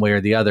on one way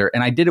or the other.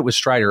 And I did it with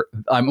Strider.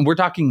 We're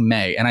talking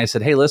May. And I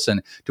said, hey,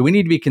 listen, do we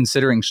need to be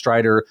considering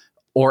Strider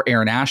or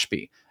Aaron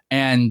Ashby?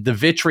 And the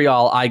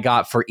vitriol I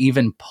got for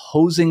even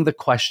posing the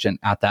question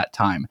at that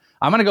time.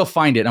 I'm going to go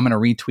find it. I'm going to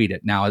retweet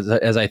it now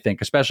as I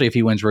think, especially if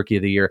he wins Rookie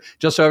of the Year,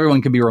 just so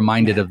everyone can be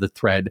reminded of the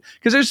thread.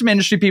 Because there's some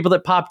industry people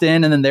that popped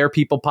in, and then their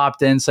people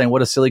popped in saying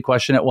what a silly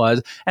question it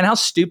was. And how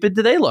stupid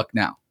do they look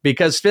now?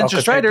 Because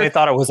Spencer Strider... They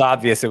thought it was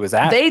obvious it was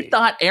Ashby. They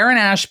thought Aaron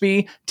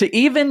Ashby, to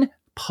even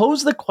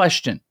pose the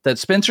question that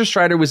Spencer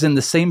Strider was in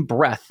the same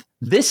breath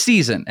this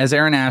season as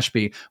Aaron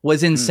Ashby,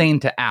 was insane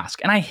to ask.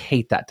 And I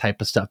hate that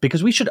type of stuff,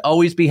 because we should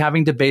always be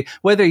having debate,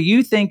 whether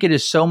you think it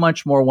is so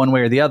much more one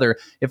way or the other.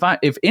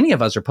 If any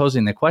of us are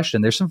posing the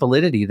question, there's some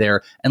validity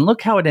there. And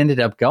look how it ended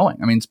up going.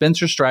 I mean,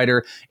 Spencer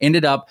Strider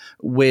ended up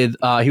with,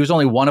 he was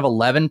only one of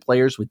 11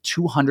 players with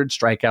 200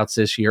 strikeouts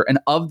this year. And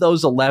of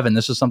those 11,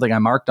 this is something I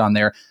marked on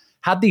there,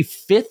 had the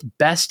 5th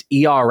best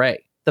ERA.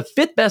 The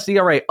 5th best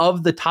ERA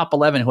of the top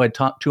 11 who had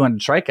 200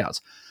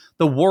 strikeouts.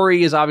 The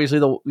worry is obviously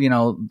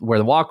where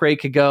the walk rate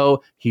could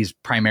go. He's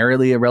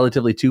primarily a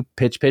relatively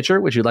 2-pitch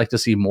pitcher, which you'd like to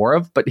see more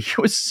of, but he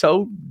was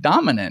so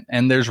dominant,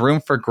 and there's room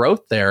for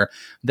growth there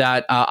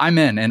that I'm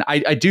in. And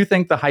I do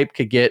think the hype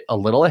could get a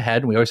little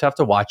ahead. We always have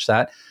to watch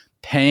that.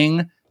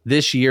 Paying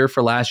this year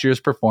for last year's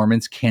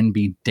performance can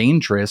be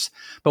dangerous,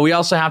 but we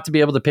also have to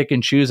be able to pick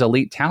and choose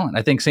elite talent.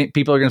 I think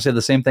people are going to say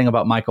the same thing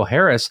about Michael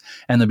Harris,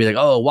 and they'll be like,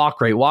 oh, walk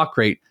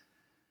rate.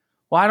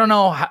 Well, I don't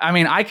know. I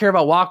mean, I care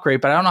about walk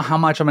rate, but I don't know how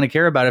much I'm going to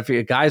care about if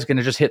a guy's going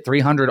to just hit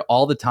 300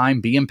 all the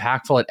time, be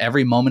impactful at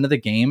every moment of the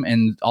game,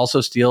 and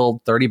also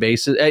steal 30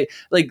 bases.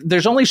 Like,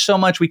 there's only so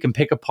much we can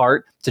pick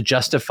apart to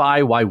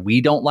justify why we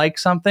don't like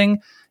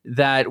something,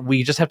 that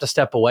we just have to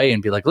step away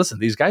and be like, listen,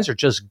 these guys are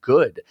just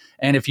good.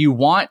 And if you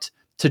want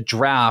to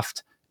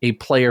draft a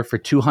player for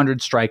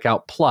 200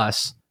 strikeout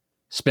plus,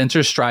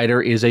 Spencer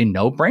Strider is a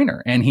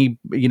no-brainer. And he,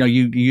 you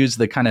use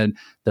the kind of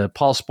the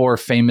Paul Spohr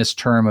famous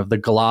term of the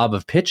glob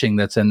of pitching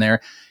that's in there.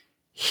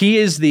 He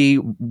is the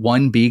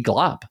 1B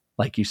glob,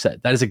 like you said.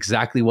 That is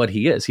exactly what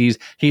he is.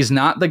 He's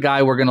not the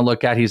guy we're going to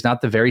look at. He's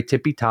not the very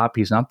tippy top.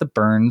 He's not the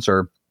Burns,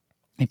 or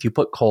if you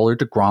put Cole or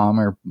DeGrom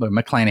or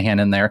McClanahan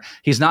in there,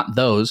 he's not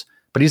those,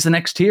 but he's the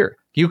next tier.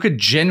 You could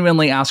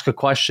genuinely ask a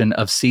question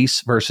of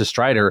Cease versus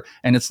Strider,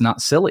 and it's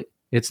not silly.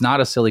 It's not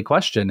a silly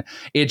question.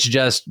 It's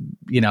just,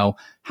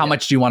 how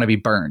much do you want to be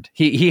burned?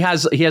 He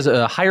has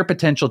a higher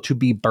potential to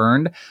be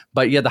burned,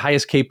 but the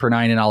highest K per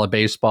 9 in all of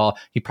baseball.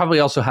 He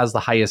probably also has the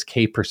highest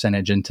K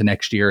percentage into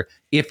next year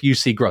if you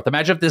see growth.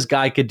 Imagine if this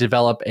guy could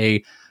develop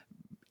a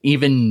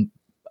even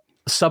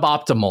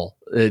suboptimal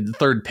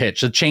third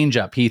pitch, a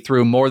changeup, he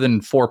threw more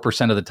than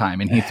 4% of the time,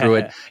 and he threw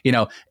it,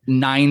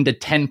 9 to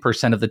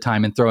 10% of the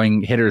time and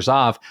throwing hitters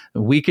off.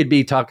 We could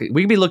be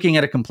looking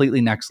at a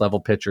completely next level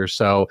pitcher.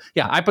 So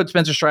yeah, I put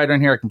Spencer Strider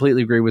in here. I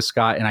completely agree with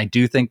Scott, and I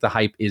do think the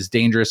hype is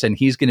dangerous, and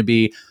he's going to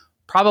be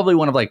probably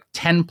one of like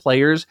 10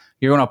 players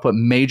you're going to put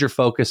major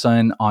focus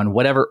on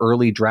whatever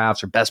early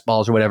drafts or best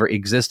balls or whatever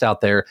exist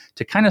out there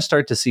to kind of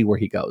start to see where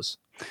he goes.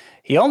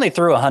 He only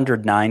threw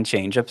 109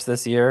 changeups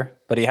this year,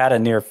 but he had a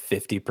near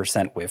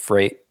 50% whiff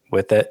rate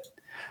with it.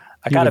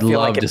 I kind of feel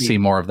love like to see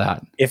more of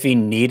that. If he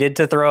needed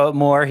to throw it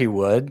more, he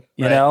would,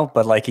 you know,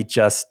 but like he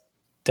just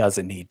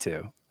doesn't need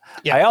to.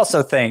 Yeah. I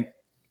also think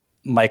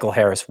Michael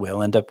Harris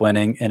will end up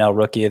winning NL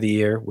Rookie of the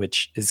Year,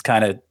 which is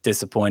kind of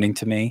disappointing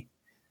to me.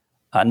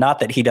 Not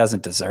that he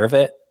doesn't deserve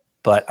it,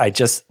 but I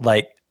just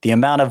like the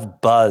amount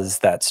of buzz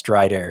that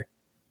Strider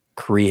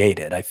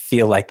created. I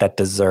feel like that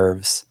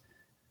deserves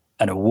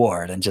an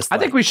award. And just I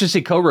think we should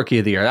see co-rookie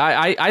of the year.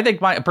 I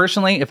think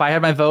personally, if I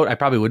had my vote, I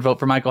probably would vote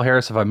for Michael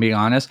Harris if I'm being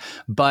honest.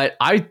 But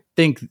I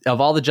think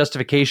of all the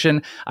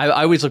justification, I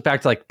always look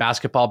back to like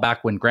basketball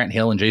back when Grant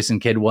Hill and Jason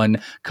Kidd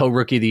won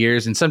co-rookie of the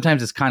years. And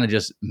sometimes it's kind of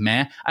just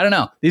meh. I don't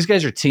know. These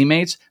guys are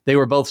teammates. They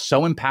were both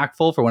so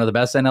impactful for one of the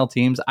best NL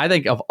teams. I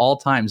think of all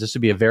times, this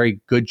would be a very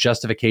good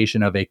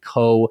justification of a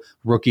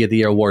co-rookie of the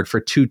year award for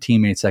two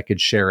teammates that could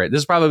share it. This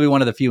is probably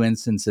one of the few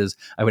instances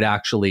I would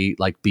actually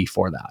like be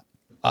for that.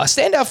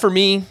 Standout for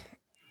me,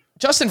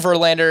 Justin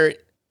Verlander.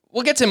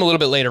 We'll get to him a little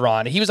bit later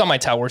on. He was on my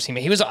Tout Wars team.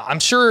 I'm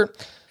sure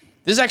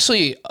this is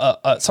actually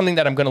something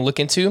that I'm going to look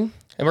into,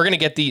 and we're going to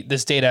get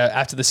this data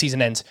after the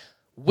season ends.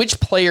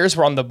 Which players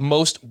were on the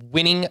most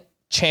winning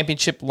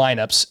championship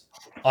lineups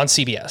on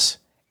CBS?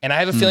 And I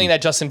have a feeling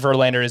that Justin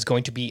Verlander is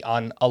going to be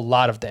on a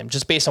lot of them,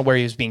 just based on where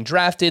he was being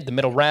drafted, the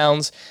middle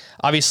rounds.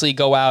 Obviously,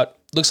 go out.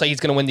 Looks like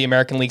he's going to win the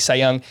American League Cy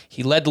Young.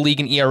 He led the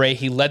league in ERA.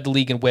 He led the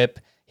league in WHIP.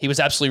 He was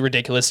absolutely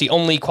ridiculous. The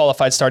only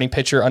qualified starting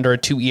pitcher under a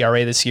 2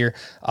 ERA this year.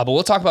 But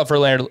we'll talk about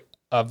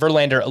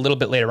Verlander a little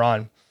bit later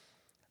on.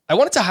 I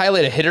wanted to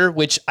highlight a hitter,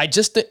 which I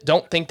just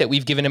don't think that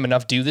we've given him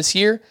enough due this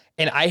year.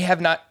 And I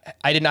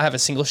did not have a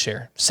single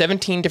share.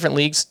 17 different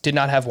leagues, did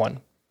not have one.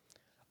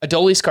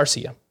 Adolis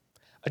Garcia.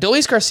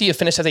 Adolis Garcia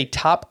finished as a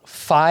top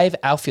 5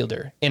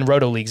 outfielder in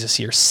Roto leagues this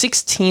year.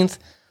 16th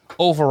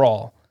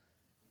overall.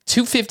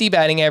 250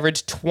 batting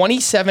average,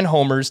 27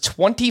 homers,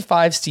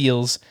 25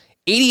 steals,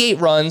 88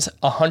 runs,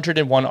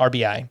 101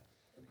 RBI.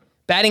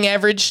 Batting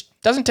average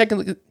doesn't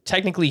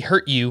technically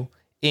hurt you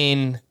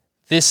in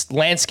this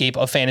landscape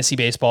of fantasy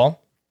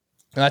baseball.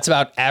 And that's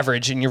about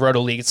average in your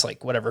Roto league. It's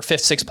like whatever,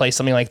 5th, 6th place,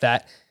 something like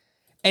that.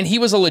 And he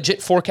was a legit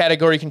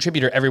 4-category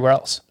contributor everywhere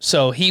else.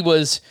 So he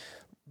was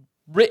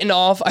written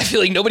off. I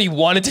feel like nobody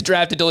wanted to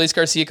draft Adolis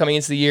Garcia coming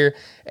into the year,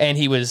 and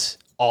he was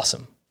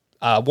awesome.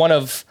 One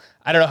of,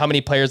 I don't know how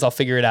many players, I'll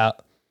figure it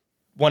out.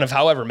 One of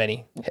however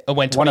many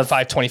went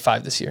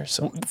 25-25 this year.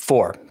 So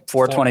four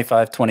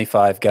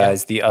 25-25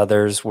 guys. Yeah. The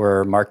others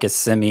were Marcus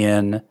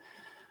Semien,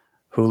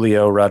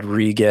 Julio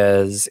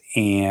Rodriguez,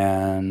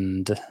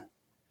 and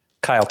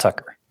Kyle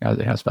Tucker. I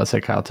was about to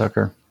say Kyle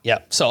Tucker. Yeah.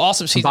 So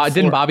awesome season.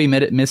 Didn't Bobby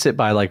miss it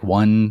by like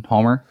 1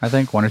 homer? I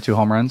think 1 or 2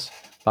 home runs.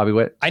 Bobby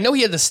Witt. I know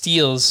he had the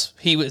steals.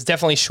 He was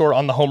definitely short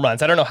on the home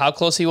runs. I don't know how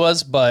close he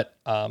was, but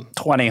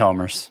 20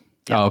 homers.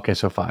 Yeah. Oh, okay,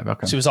 so 5.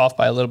 Okay. So he was off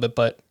by a little bit,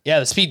 but yeah,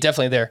 the speed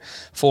definitely there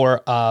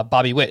for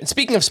Bobby Witt. And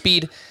speaking of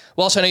speed,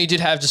 well, also I know you did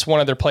have just one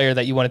other player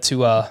that you wanted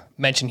to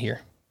mention here.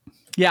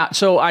 Yeah,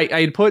 so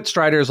I put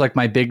Strider as like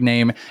my big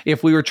name.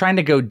 If we were trying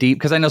to go deep,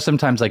 because I know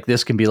sometimes like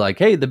this can be like,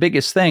 hey, the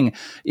biggest thing.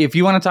 If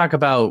you want to talk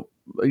about,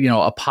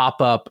 a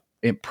pop-up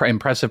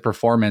impressive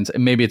performance,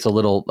 and maybe it's a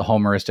little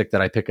homeristic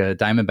that I pick a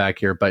Diamondback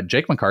here, but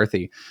Jake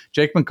McCarthy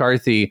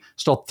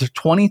stole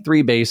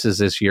 23 bases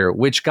this year,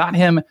 which got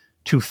him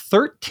to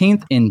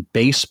 13th in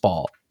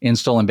baseball in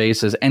stolen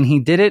bases, and he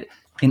did it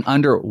in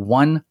under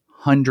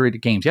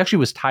 100 games. He actually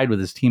was tied with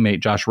his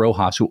teammate Josh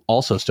Rojas, who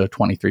also stole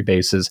 23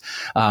 bases,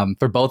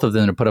 for both of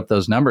them to put up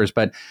those numbers.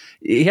 But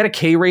he had a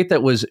K rate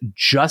that was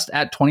just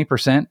at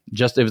 20%,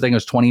 just everything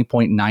was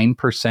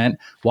 20.9%,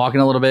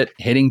 walking a little bit,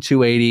 hitting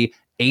 280,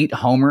 8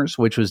 homers,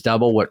 which was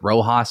double what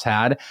Rojas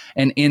had.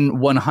 And in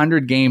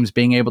 100 games,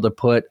 being able to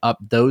put up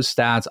those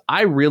stats,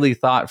 I really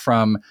thought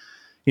from,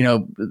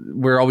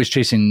 we're always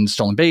chasing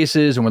stolen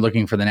bases and we're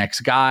looking for the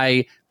next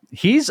guy.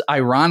 He's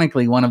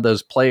ironically one of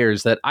those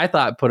players that I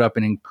thought put up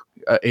an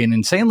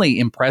insanely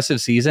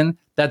impressive season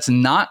that's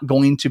not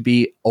going to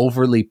be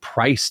overly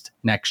priced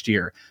next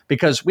year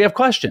because we have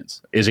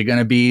questions. Is it going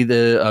to be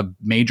a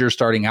major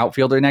starting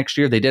outfielder next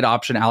year? They did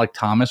option Alek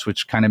Thomas,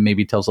 which kind of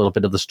maybe tells a little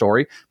bit of the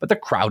story, but they're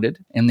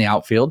crowded in the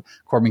outfield.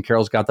 Corbin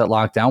Carroll's got that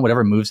locked down,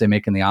 whatever moves they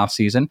make in the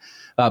offseason.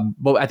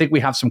 But I think we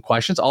have some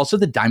questions. Also,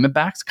 the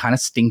Diamondbacks kind of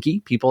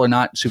stinky. People are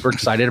not super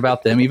excited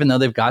about them, even though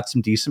they've got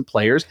some decent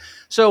players.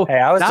 So hey,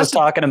 I was just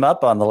talking them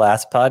up on the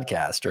last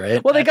podcast,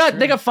 right? Well, they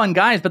got fun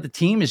guys, but the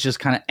team is just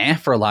kind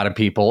of for a lot of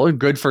people.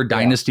 Good for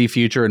dynasty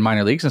future and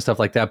minor leagues and stuff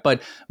like that.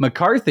 But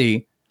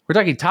McCarthy, We're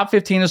talking top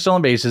 15 in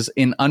stolen bases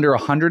in under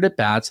 100 at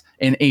bats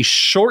in a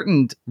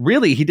shortened,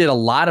 really, he did a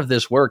lot of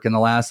this work in the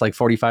last like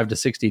 45 to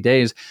 60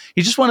 days.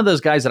 He's just one of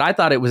those guys that I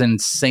thought it was an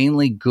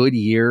insanely good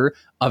year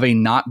of a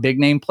not big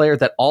name player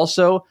that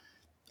also,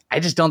 I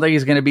just don't think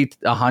he's going to be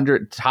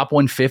 100, top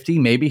 150.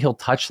 Maybe he'll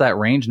touch that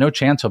range. No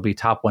chance he'll be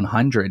top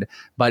 100,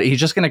 but he's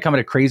just going to come at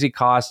a crazy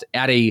cost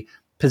at a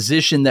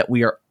position that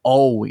we are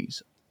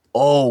always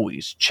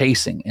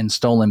chasing in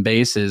stolen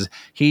bases.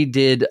 He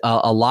did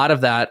a lot of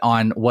that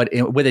on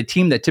with a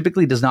team that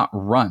typically does not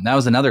run. That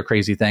was another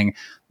crazy thing.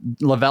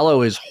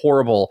 Lovello is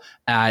horrible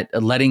at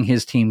letting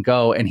his team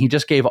go, and he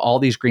just gave all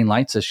these green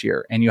lights this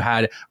year. And you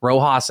had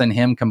Rojas and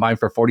him combined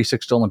for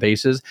 46 stolen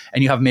bases,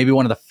 and you have maybe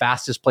one of the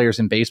fastest players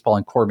in baseball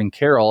in Corbin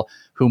Carroll,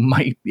 who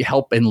might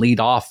help and lead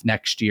off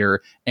next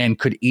year and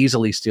could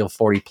easily steal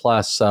 40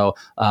 plus. So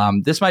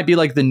this might be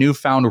like the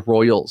newfound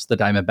Royals the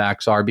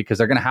Diamondbacks are, because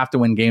they're going to have to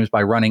win games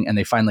by running, and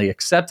they finally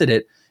accepted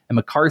it. And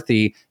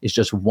McCarthy is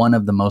just one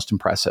of the most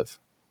impressive.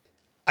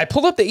 I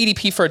pulled up the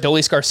ADP for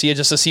Adolis Garcia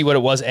just to see what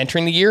it was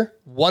entering the year.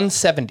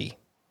 170.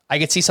 I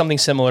could see something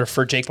similar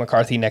for Jake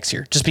McCarthy next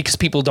year, just because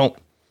people don't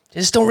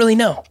really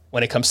know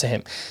when it comes to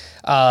him.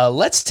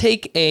 Let's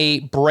take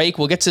a break.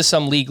 We'll get to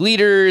some league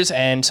leaders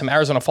and some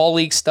Arizona Fall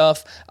League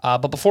stuff.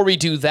 But before we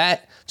do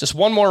that, just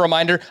one more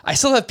reminder. I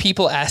still have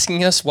people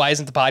asking us, why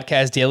isn't the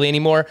podcast daily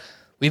anymore?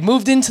 We've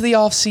moved into the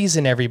off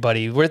season,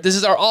 everybody. This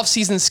is our off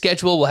season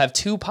schedule. We'll have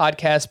 2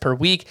 podcasts per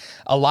week,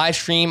 a live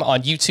stream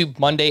on YouTube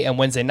Monday and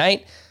Wednesday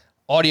night,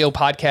 audio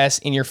podcasts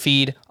in your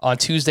feed on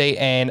Tuesday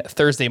and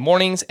Thursday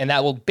mornings. And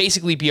that will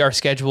basically be our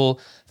schedule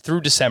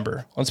through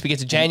December. Once we get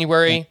to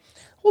January,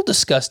 we'll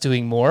discuss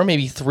doing more,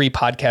 maybe 3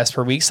 podcasts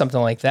per week, something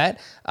like that.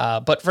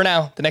 But for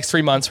now, the next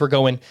 3 months, we're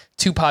going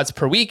 2 pods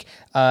per week.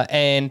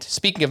 And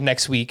speaking of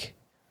next week,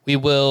 we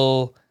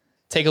will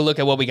take a look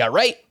at what we got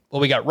right,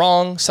 what we got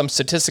wrong, some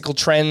statistical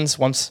trends.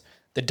 Once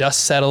the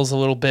dust settles a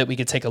little bit, we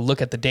can take a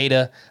look at the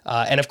data.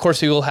 And of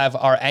course, we will have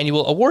our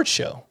annual awards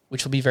show,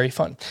 which will be very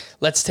fun.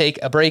 Let's take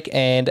a break,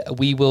 and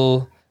we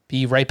will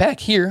be right back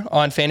here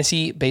on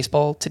Fantasy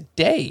Baseball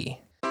Today.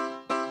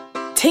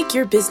 Take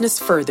your business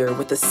further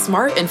with the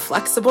smart and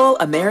flexible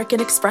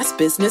American Express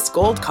Business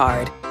Gold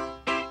Card.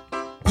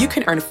 You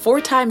can earn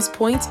 4 times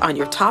points on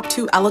your top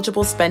 2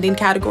 eligible spending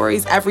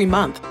categories every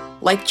month,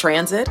 like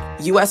transit,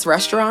 U.S.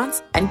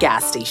 restaurants, and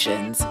gas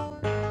stations.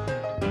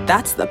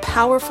 That's the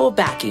powerful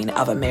backing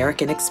of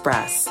American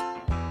Express.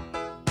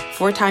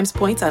 4 times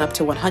points on up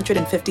to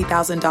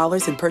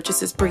 $150,000 in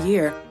purchases per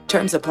year.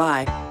 Terms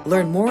apply.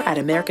 Learn more at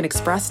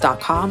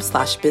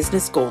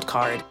americanexpress.com/business gold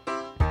card.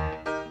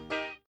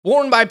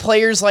 Worn by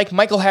players like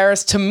Michael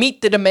Harris to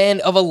meet the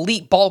demand of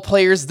elite ball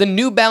players, the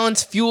New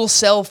Balance Fuel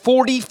Cell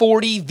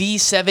 4040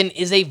 V7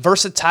 is a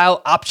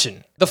versatile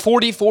option. The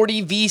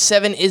 4040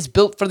 V7 is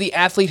built for the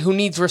athlete who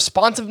needs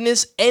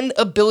responsiveness and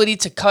ability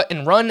to cut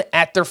and run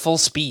at their full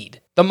speed.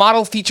 The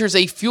model features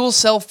a fuel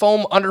cell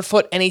foam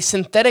underfoot and a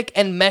synthetic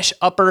and mesh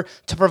upper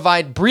to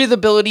provide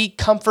breathability,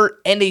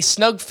 comfort, and a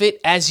snug fit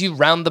as you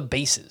round the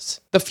bases.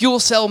 The fuel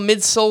cell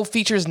midsole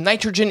features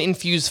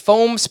nitrogen-infused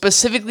foam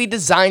specifically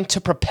designed to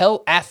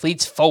propel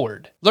athletes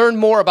forward. Learn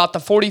more about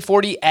the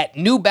 4040 at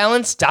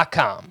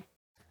newbalance.com.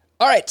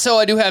 All right, so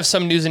I do have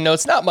some news and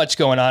notes. Not much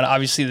going on.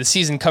 Obviously, the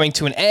season coming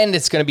to an end.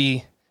 It's going to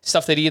be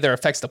stuff that either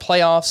affects the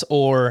playoffs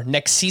or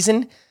next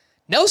season.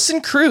 Nelson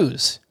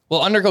Cruz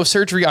will undergo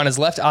surgery on his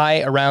left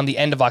eye around the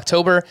end of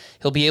October.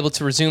 He'll be able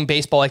to resume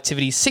baseball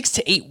activity 6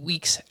 to 8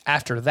 weeks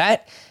after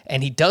that,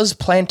 and he does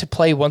plan to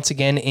play once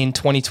again in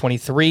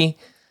 2023.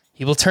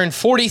 He will turn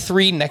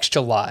 43 next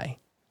July.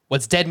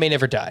 What's dead may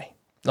never die.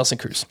 Nelson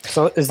Cruz.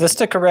 So is this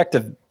to correct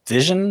a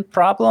vision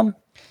problem?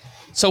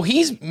 So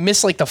he's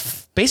missed like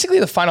basically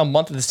the final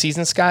month of the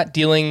season, Scott,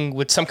 dealing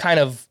with some kind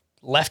of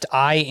left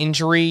eye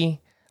injury.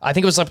 I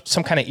think it was like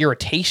some kind of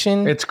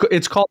irritation. It's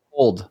called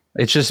old.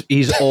 It's just,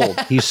 he's old.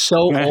 He's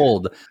so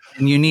old.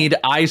 And you need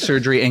eye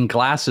surgery and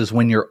glasses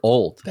when you're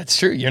old. That's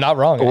true. You're not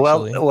wrong,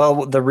 actually.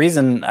 Well, the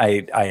reason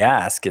I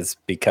ask is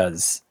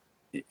because,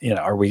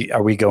 are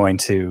we going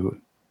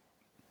to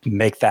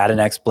make that an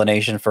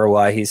explanation for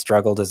why he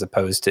struggled as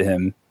opposed to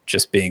him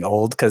just being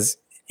old? Because,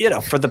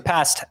 for the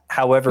past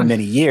however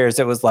many years,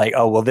 it was like,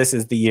 oh, well, this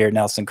is the year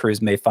Nelson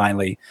Cruz may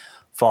finally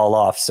fall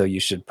off, so you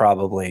should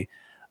probably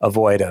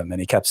avoid him.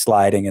 And he kept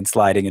sliding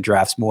in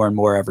drafts more and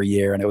more every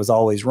year. And it was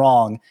always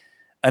wrong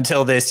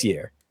until this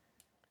year.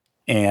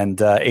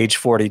 And age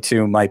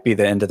 42 might be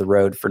the end of the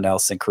road for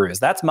Nelson Cruz.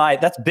 That's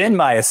been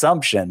my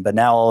assumption. But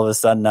now all of a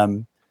sudden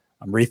I'm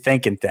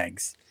rethinking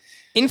things.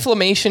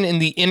 Inflammation in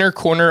the inner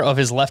corner of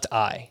his left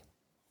eye.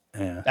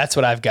 Yeah. That's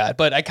what I've got.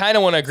 But I kind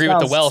of want to agree with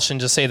the Welsh and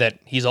just say that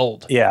he's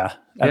old. Yeah.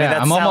 I mean,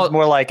 that sounds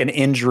more like an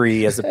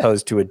injury as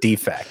opposed to a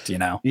defect,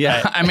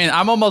 Yeah, I mean,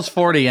 I'm almost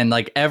 40 and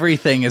like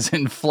everything is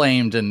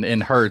inflamed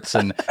and hurts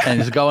and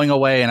is going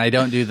away and I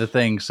don't do the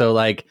thing. So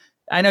like,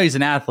 I know he's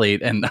an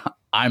athlete and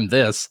I'm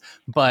this,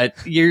 but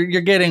you're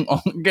getting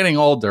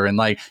older. And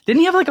like, didn't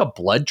he have like a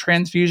blood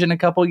transfusion a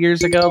couple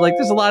years ago? Like,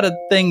 there's a lot of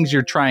things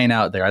you're trying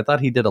out there. I thought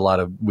he did a lot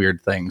of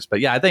weird things, but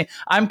yeah,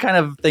 I'm kind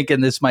of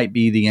thinking this might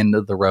be the end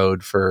of the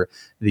road for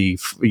the,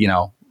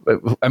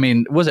 I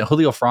mean, was it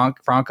Julio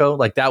Franco?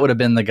 Like, that would have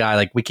been the guy.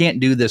 Like, we can't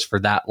do this for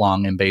that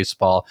long in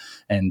baseball.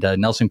 And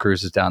Nelson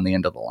Cruz is down the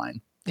end of the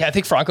line. Yeah, I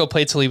think Franco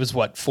played till he was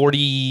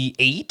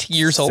 48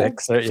 years old,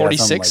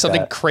 46,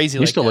 something crazy.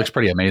 He still looks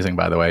pretty amazing,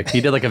 by the way.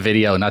 He did like a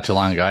video not too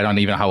long ago. I don't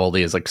even know how old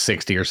he is, like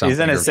 60 or something. He's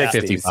in his 60s,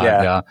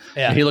 55.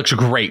 Yeah. He looks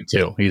great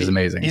too. He's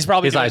amazing. His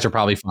eyes are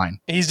probably fine.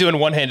 He's doing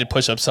one-handed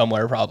push-ups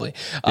somewhere, probably.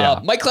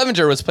 Mike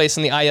Clevinger was placed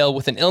in the IL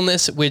with an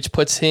illness, which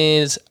puts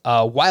his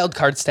wild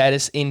card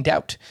status in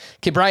doubt.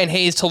 Brian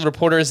Hayes told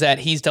reporters that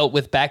he's dealt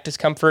with back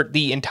discomfort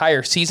the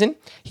entire season.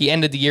 He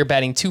ended the year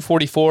batting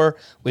 .244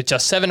 with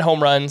just 7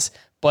 home runs.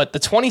 But the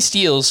 20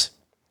 steals,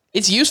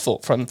 it's useful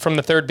from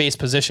the third base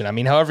position. I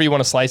mean, however you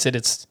want to slice it,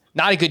 it's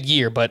not a good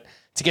year, but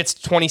to get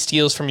 20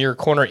 steals from your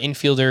corner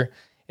infielder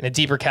in a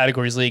deeper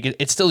categories league,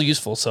 it's still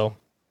useful. So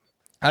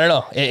I don't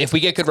know. If we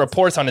get good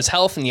reports on his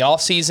health in the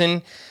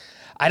offseason,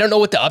 I don't know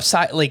what the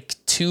upside, like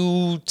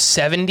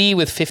 270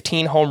 with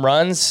 15 home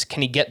runs.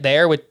 Can he get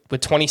there with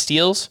 20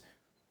 steals?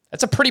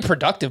 That's a pretty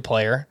productive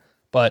player,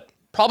 but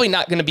probably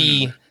not going to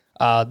be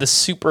the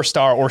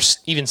superstar or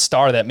even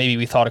star that maybe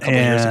we thought a couple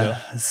of years ago.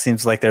 It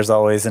seems like there's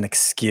always an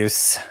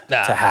excuse to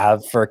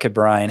have for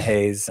Brian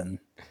Hayes, and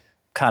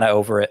kind of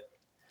over it.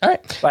 All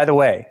right. By the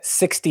way,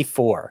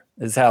 64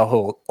 is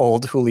how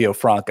old Julio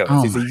Franco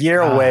is. He's a year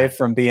away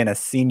from being a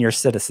senior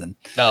citizen.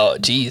 Oh,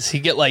 geez. He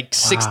get like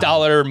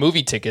 $6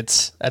 movie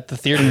tickets at the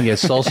theater. He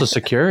gets Social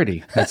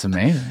Security. That's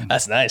amazing.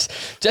 That's nice.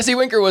 Jesse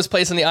Winker was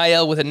placed on the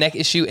IL with a neck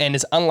issue and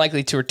is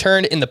unlikely to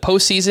return in the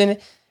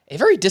postseason. A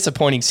very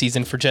disappointing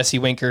season for Jesse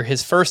Winker.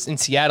 His first in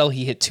Seattle,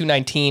 he hit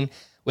 .219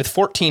 with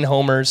 14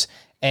 homers.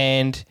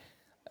 And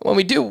when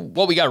we do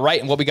what we got right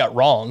and what we got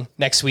wrong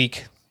next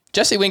week,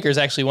 Jesse Winker is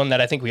actually one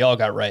that I think we all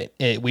got right.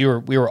 We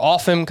were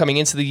off him coming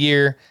into the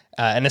year,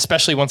 and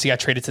especially once he got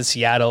traded to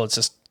Seattle, it's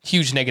just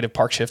huge negative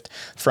park shift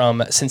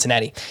from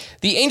Cincinnati.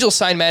 The Angels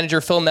signed manager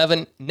Phil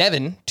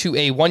Nevin to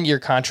a 1-year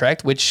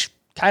contract, which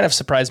kind of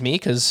surprised me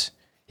because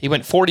he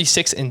went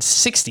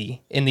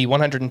 46-60 in the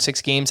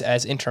 106 games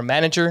as interim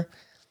manager.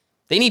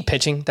 They need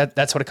pitching.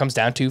 That's what it comes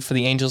down to for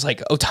the Angels.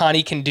 Like,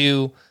 Ohtani can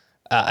do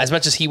as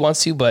much as he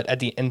wants to, but at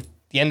the end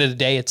of the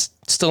day, it's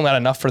still not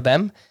enough for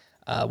them.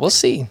 We'll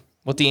see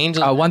what the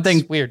Angels. One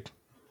thing weird.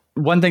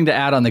 One thing to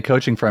add on the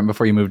coaching front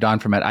before you moved on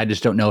from it, I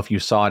just don't know if you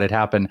saw it. It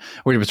happened.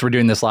 We're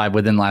doing this live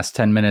within the last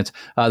 10 minutes.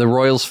 The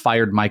Royals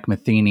fired Mike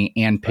Matheny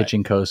and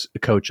pitching coach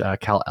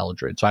Cal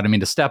Eldred. So I didn't mean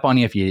to step on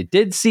you if you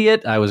did see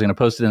it. I was going to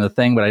post it in the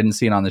thing, but I didn't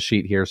see it on the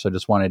sheet here. So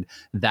just wanted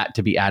that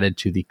to be added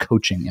to the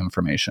coaching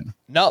information.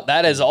 No,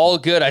 that is all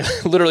good. I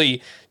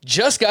literally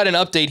just got an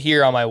update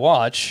here on my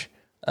watch.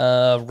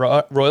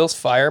 Royals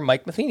fire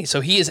Mike Matheny.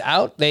 So he is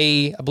out.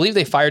 I believe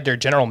they fired their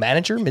general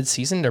manager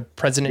mid-season, their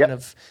president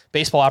of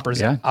baseball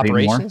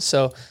operations.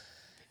 So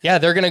yeah,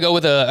 they're going to go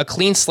with a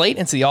clean slate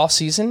into the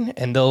offseason,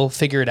 and they'll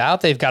figure it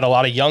out. They've got a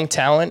lot of young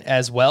talent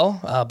as well,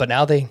 but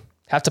now they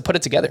have to put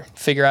it together,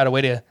 figure out a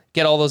way to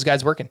get all those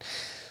guys working.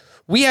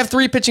 We have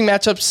 3 pitching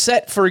matchups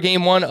set for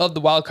Game 1 of the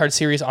Wild Card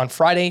Series on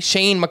Friday.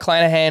 Shane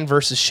McClanahan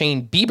versus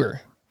Shane Bieber.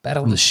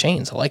 Battle of the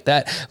Shanes. I like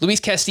that. Luis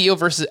Castillo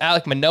versus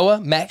Alek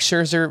Manoah. Max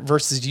Scherzer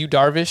versus Yu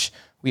Darvish.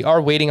 We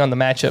are waiting on the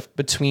matchup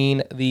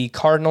between the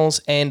Cardinals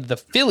and the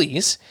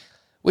Phillies,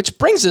 which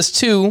brings us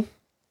to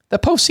the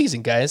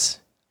postseason, guys.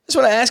 I just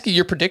want to ask you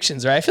your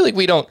predictions, right? I feel like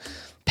we don't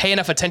pay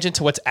enough attention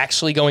to what's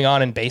actually going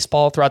on in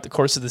baseball throughout the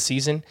course of the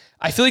season.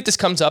 I feel like this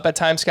comes up at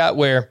times, Scott,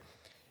 where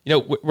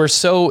we're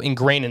so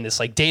ingrained in this,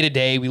 like day to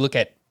day, we look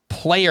at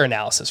player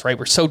analysis, right?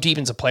 We're so deep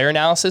into player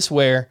analysis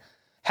where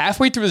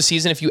halfway through the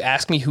season, if you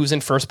ask me who's in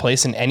first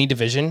place in any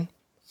division,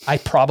 I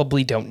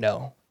probably don't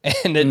know.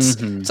 And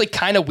it's like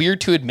kind of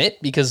weird to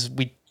admit because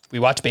we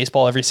watch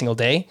baseball every single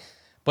day,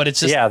 but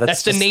it's just,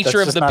 that's the nature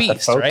of the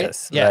beast, right?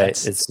 Yeah. Right?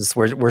 It's just,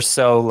 we're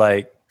so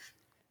like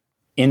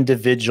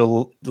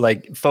individual,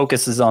 like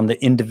focuses on the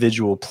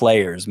individual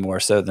players more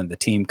so than the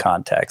team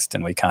context.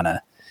 And we kind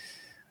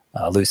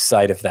of lose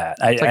sight of that.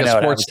 It's like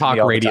a sports talk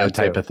radio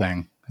type of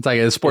thing. It's like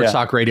a sports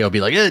talk radio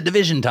be like,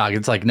 division talk.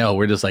 It's like, no,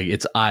 we're just like,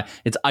 it's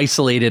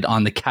isolated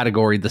on the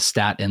category, the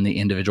stat, and the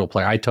individual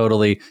player. I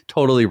totally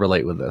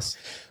relate with this.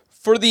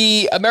 For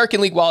the American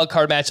League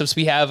wildcard matchups,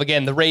 we have,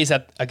 again, the Rays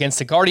against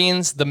the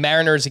Guardians, the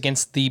Mariners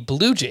against the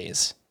Blue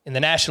Jays. In the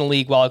National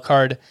League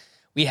wildcard,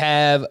 we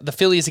have the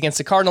Phillies against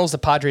the Cardinals, the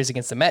Padres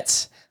against the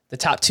Mets. The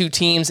top 2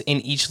 teams in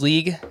each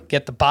league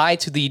get the bye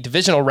to the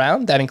divisional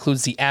round. That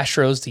includes the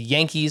Astros, the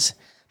Yankees,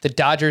 the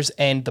Dodgers,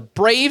 and the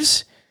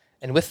Braves.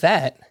 And with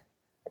that,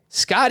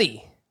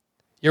 Scotty,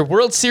 your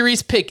World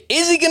Series pick,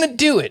 is he going to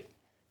do it?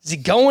 Is he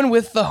going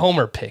with the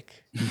homer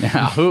pick?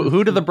 Yeah,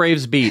 who do the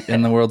Braves beat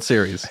in the World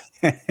Series?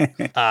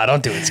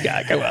 Don't do it,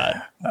 Scott. Come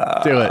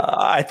on. Do it.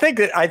 I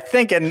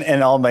think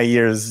in all my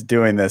years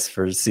doing this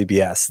for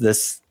CBS,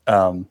 this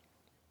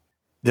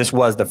this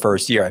was the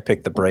first year I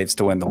picked the Braves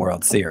to win the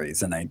World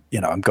Series. And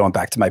I'm going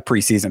back to my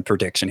preseason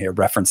prediction here,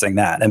 referencing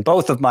that. And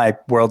both of my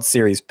World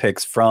Series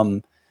picks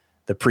from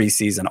the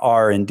preseason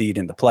are indeed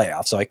in the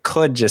playoffs. So I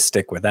could just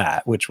stick with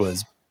that, which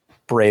was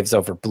Braves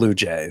over Blue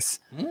Jays.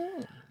 Do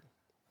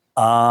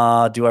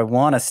I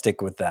want to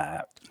stick with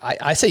that?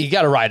 I say you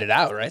got to ride it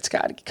out, right,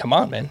 Scott? Come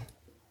on, man.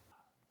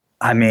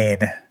 I mean,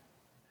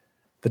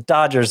 the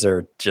Dodgers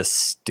are just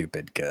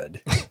stupid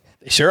good.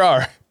 They sure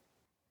are.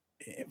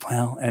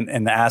 Well, and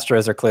the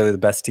Astros are clearly the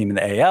best team in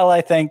the AL,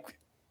 I think.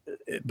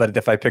 But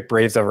if I pick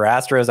Braves over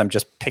Astros, I'm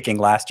just picking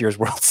last year's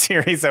World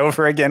Series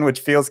over again, which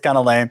feels kind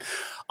of lame.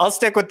 I'll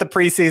stick with the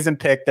preseason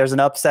pick. There's an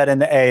upset in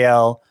the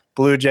AL.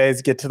 Blue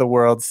Jays get to the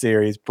World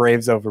Series.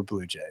 Braves over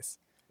Blue Jays.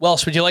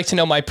 Welsh, would you like to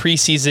know my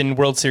preseason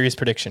World Series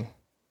prediction?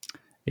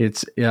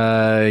 It's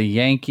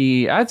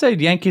Yankee. I'd say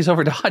Yankees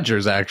over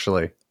Dodgers,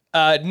 actually.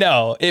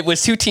 No, it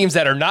was two teams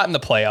that are not in the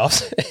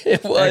playoffs.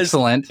 It was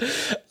excellent.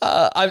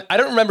 I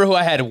don't remember who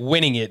I had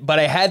winning it, but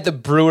I had the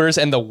Brewers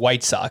and the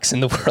White Sox in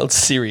the World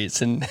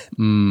Series, and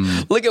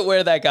look at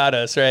where that got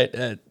us,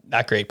 right?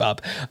 Not great,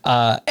 Bob.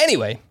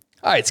 Anyway,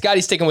 all right,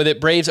 Scotty's sticking with it.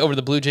 Braves over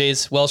the Blue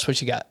Jays. Welsh,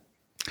 what you got?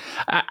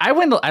 I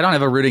don't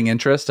have a rooting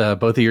interest.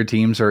 Both of your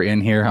teams are in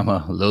here. I'm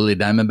a lowly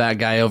Diamondback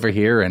guy over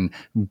here, and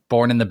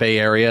born in the Bay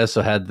Area,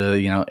 so had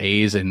the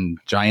A's and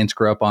Giants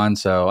grew up on.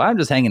 So I'm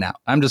just hanging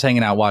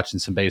out. Watching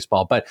some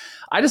baseball. But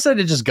I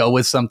decided to just go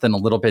with something a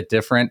little bit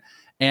different.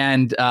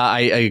 And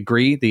I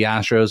agree, the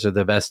Astros are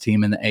the best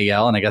team in the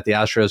AL, and I got the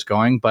Astros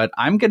going. But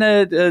I'm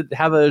gonna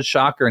have a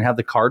shocker and have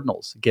the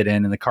Cardinals get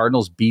in, and the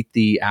Cardinals beat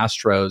the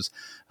Astros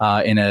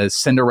in a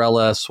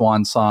Cinderella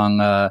swan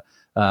song.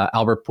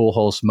 Albert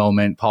Pujols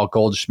moment, Paul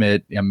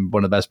Goldschmidt, one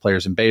of the best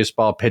players in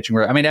baseball, pitching.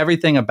 I mean,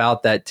 everything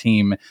about that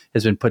team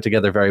has been put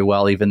together very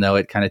well, even though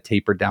it kind of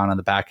tapered down on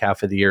the back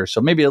half of the year.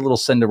 So maybe a little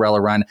Cinderella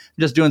run. I'm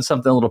just doing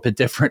something a little bit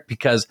different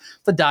because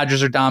the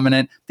Dodgers are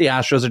dominant, the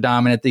Astros are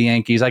dominant, the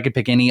Yankees. I could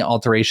pick any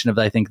alteration of,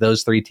 I think,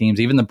 those three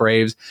teams, even the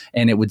Braves,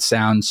 and it would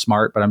sound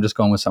smart, but I'm just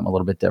going with something a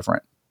little bit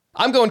different.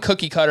 I'm going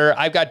cookie cutter.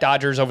 I've got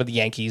Dodgers over the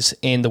Yankees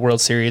in the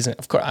World Series. And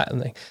of course,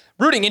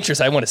 rooting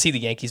interest, I want to see the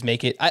Yankees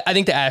make it. I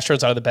think the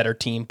Astros are the better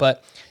team,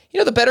 but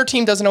the better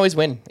team doesn't always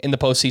win in the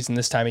postseason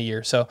this time of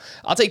year. So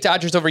I'll take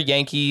Dodgers over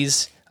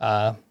Yankees,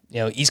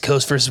 East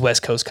Coast versus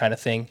West Coast kind of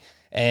thing.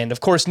 And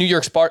of course, New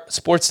York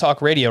Sports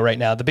Talk Radio right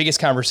now, the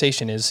biggest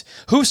conversation is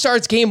who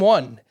starts game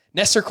one,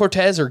 Nestor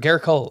Cortez or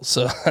Garrett Cole?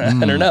 So I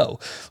don't know.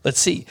 Let's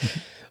see.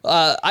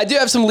 I do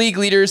have some league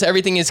leaders.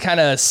 Everything is kind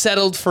of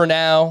settled for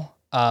now.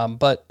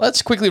 But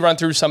let's quickly run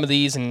through some of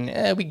these and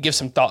we can give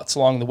some thoughts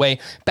along the way.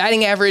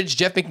 Batting average,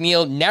 Jeff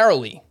McNeil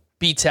narrowly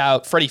beats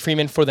out Freddie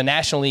Freeman for the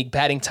National League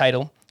batting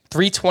title.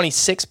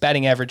 326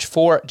 batting average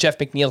for Jeff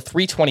McNeil,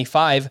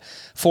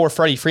 325 for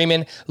Freddie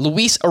Freeman.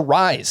 Luis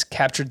Arraez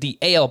captured the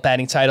AL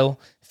batting title,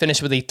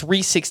 finished with a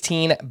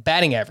 316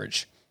 batting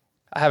average.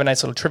 I have a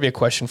nice little trivia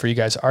question for you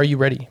guys. Are you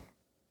ready?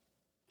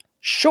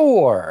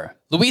 Sure.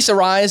 Luis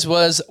Arraez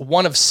was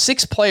one of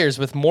 6 players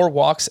with more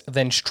walks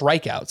than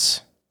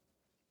strikeouts.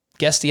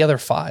 Guess the other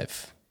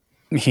 5.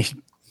 He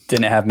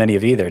didn't have many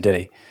of either, did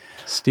he?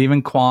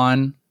 Stephen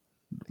Kwan,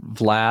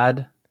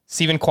 Vlad.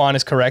 Stephen Kwan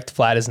is correct.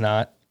 Vlad is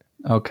not.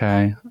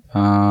 Okay.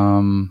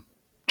 I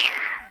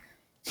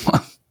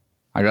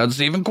got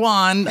Stephen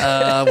Kwan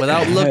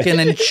without looking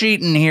and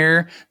cheating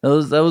here.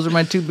 Those are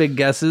my 2 big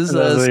guesses.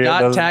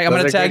 Scott, I'm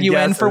going to tag you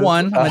in for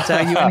one. I'm going to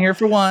tag you in here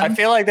for one. I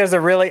feel like there's a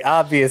really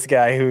obvious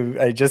guy who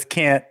I just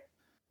can't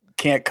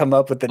come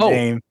up with the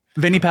name.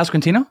 Vinny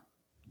Pasquantino?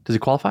 Does he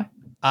qualify?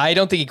 I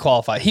don't think he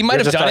qualified. He might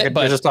have done it,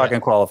 but... You're just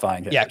talking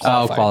qualifying. Yeah,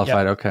 qualified.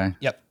 Qualified. Yep. Okay.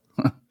 Yep.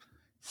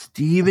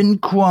 Stephen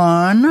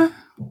Kwan.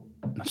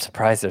 I'm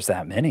surprised there's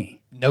that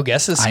many. No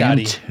guesses, Scotty. I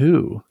am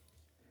too.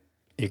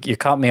 You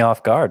caught me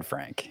off guard,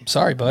 Frank. I'm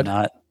sorry, bud.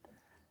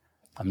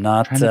 I'm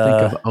not trying to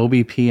think of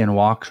OBP and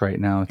walks right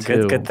now,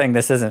 too. Good thing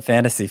this isn't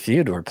Fantasy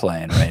Feud we're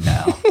playing right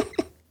now.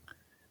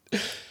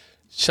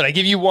 Should I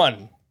give you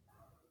one?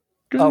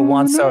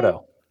 Juan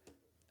Soto.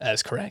 That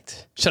is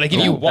correct. Should I give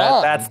you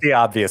Juan? That's the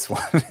obvious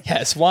one.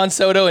 Yes, Juan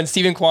Soto and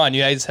Stephen Kwan.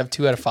 You guys have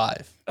 2 out of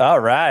 5. All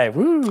right.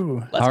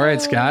 Woo. All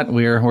right, Scott.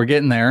 We're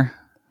getting there.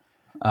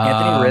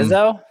 Anthony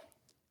Rizzo?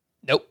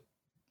 Nope.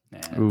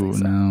 Ooh,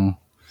 no.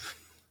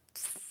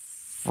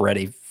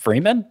 Freddie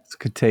Freeman? This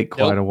could take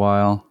quite a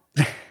while.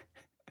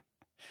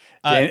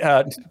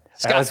 I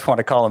always want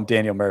to call him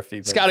Daniel Murphy.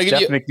 But Scott, I'll give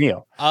Jeff you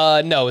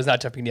McNeil. No, it's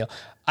not Jeff McNeil.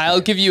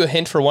 I'll give you a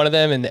hint for one of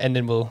them, and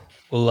then we'll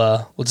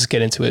just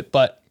get into it.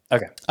 But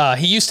okay,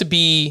 he used to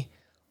be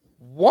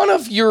one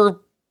of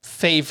your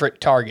favorite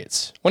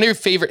targets, one of your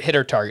favorite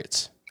hitter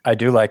targets. I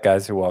do like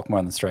guys who walk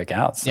more than strike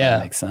out. So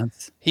that makes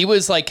sense. He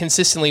was like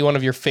consistently one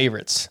of your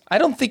favorites. I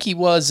don't think he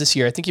was this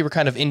year. I think you were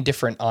kind of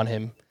indifferent on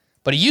him,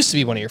 but he used to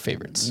be one of your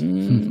favorites.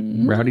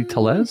 Rowdy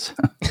Tellez?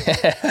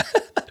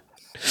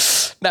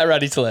 Not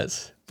Rowdy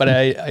Tellez, but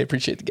I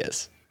appreciate the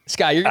guess.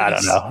 Scott, you're gonna I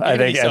don't know. I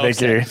think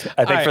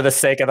right. For the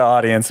sake of the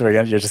audience,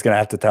 you're just gonna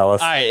have to tell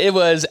us. All right, it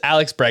was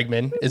Alex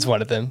Bregman is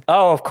one of them.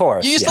 Oh, of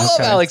course. You used to love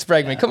Alex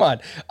Bregman. Come on.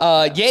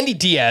 Yandy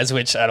Diaz,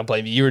 which I don't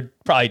blame you. You were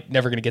probably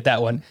never gonna get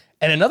that one.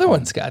 And another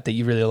one, Scott, that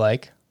you really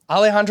like,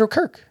 Alejandro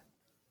Kirk.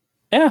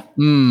 Yeah.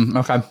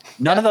 Okay.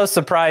 None of those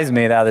surprise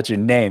me now that you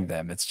named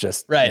them. It's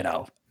just, right.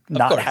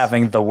 not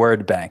having the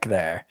word bank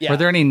there. Yeah. Were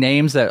there any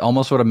names that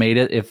almost would have made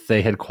it if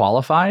they had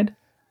qualified?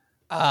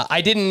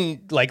 I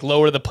didn't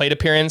lower the plate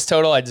appearance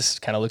total. I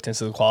just kind of looked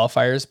into the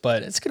qualifiers,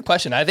 but it's a good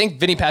question. I think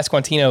Vinny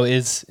Pasquantino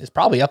is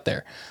probably up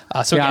there.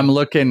 Again, I'm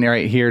looking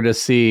right here to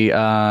see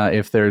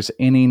if there's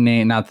any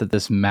name. Not that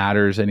this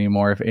matters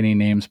anymore. If any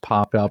names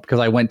pop up, because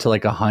I went to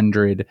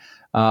 100.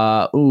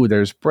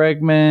 There's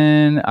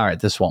Bregman. All right,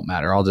 this won't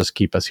matter. I'll just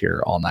keep us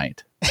here all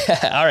night.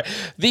 All right.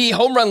 The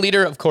home run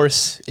leader, of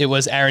course, it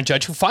was Aaron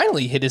Judge, who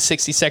finally hit his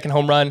 62nd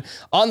home run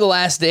on the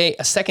last day,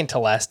 a second to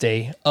last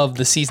day of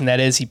the season.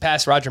 That is, he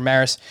passed Roger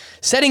Maris,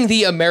 setting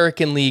the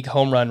American League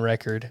home run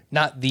record,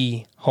 not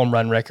the home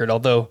run record,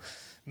 although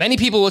many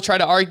people will try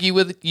to argue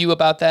with you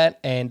about that.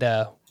 And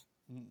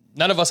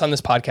none of us on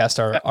this podcast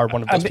are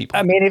one of those people.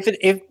 I mean,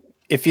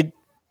 if you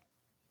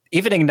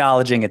even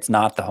acknowledging it's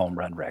not the home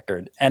run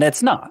record, and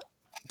it's not.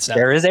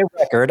 There is a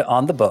record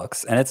on the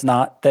books, and it's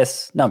not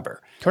this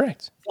number.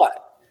 Correct. But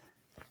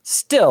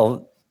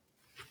still,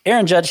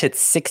 Aaron Judge hit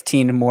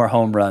 16 more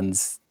home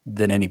runs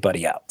than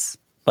anybody else.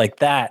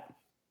 That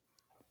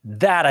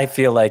I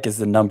feel like is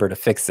the number to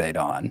fixate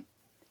on.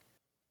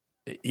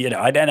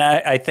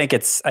 I think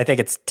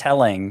it's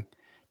telling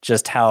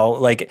just how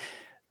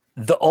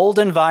the old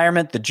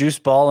environment, the juice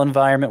ball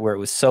environment, where it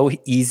was so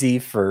easy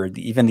for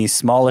even these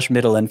smallish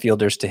middle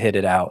infielders to hit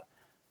it out.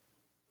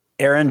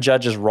 Aaron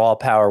Judge's raw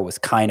power was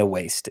kind of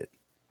wasted.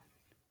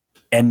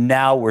 And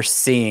now we're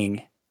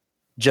seeing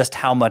just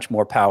how much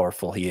more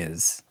powerful he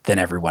is than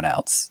everyone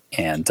else.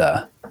 And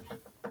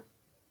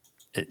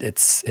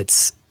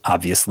it's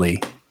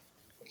obviously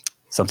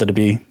something to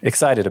be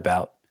excited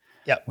about.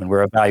 Yep. When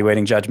we're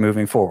evaluating Judge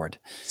moving forward.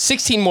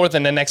 16 more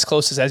than the next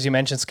closest, as you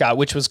mentioned, Scott,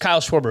 which was Kyle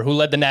Schwarber, who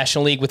led the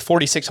National League with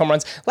 46 home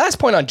runs. Last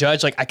point on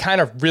Judge, I kind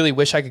of really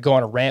wish I could go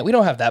on a rant. We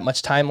don't have that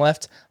much time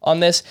left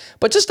on this,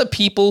 but just the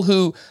people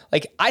who,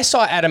 I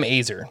saw Adam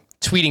Azer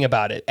tweeting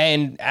about it,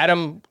 and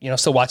Adam,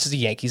 still watches the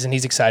Yankees, and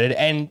he's excited,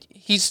 and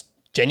he's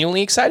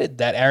genuinely excited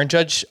that Aaron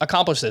Judge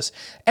accomplished this.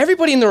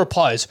 Everybody in the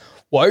replies,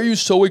 why are you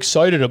so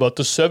excited about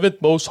the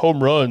 7th most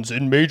home runs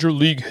in Major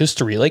League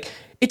history?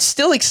 It's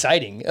still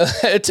exciting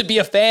to be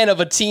a fan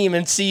of a team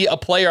and see a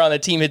player on the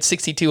team hit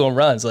 62 home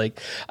runs. I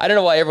don't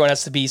know why everyone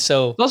has to be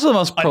so it's also the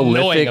most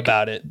prolific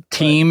about it,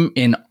 team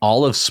in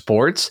all of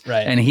sports.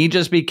 Right. And he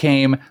just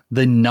became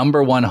the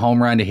number one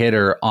home run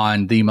hitter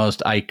on the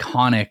most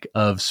iconic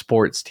of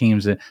sports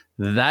teams.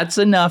 That's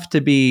enough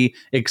to be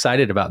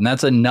excited about. And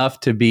that's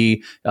enough to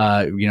be,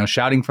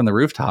 shouting from the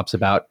rooftops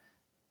about.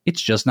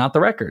 It's just not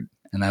the record.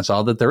 And that's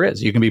all that there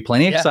is. You can be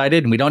plenty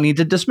excited and we don't need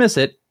to dismiss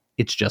it.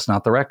 It's just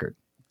not the record.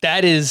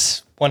 That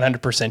is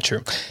 100%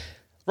 true.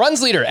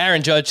 Runs leader,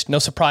 Aaron Judge, no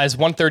surprise,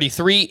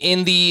 133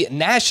 in the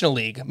National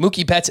League.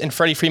 Mookie Betts and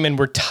Freddie Freeman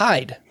were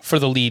tied for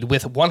the lead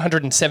with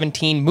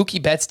 117.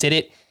 Mookie Betts did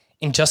it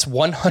in just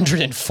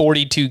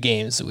 142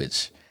 games,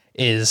 which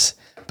is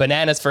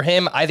bananas for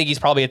him. I think he's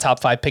probably a top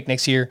 5 pick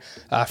next year.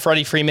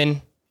 Freddie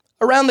Freeman,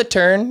 around the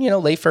turn,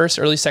 late first,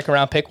 early second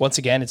round pick. Once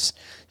again, it's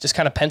just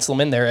kind of pencil him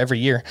in there every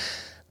year.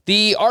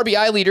 The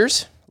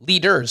RBI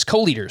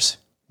co-leaders,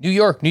 New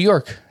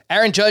York.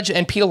 Aaron Judge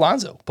and Pete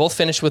Alonso both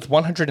finished with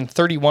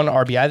 131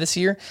 RBI this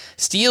year.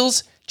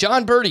 Steals,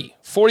 John Birdie,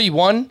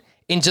 41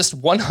 in just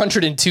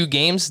 102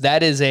 games.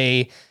 That is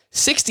a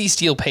 60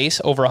 steal pace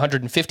over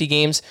 150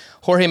 games.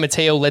 Jorge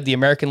Mateo led the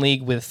American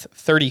League with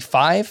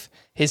 35.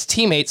 His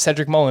teammate,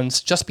 Cedric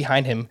Mullins, just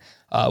behind him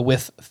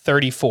with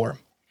 34.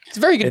 It's a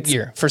very good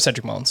year for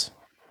Cedric Mullins.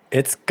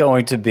 It's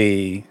going to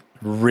be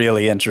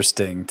really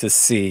interesting to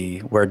see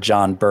where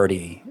John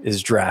Birdie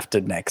is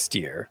drafted next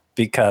year,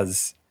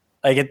 because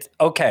it's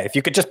okay if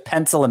you could just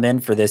pencil him in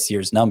for this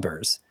year's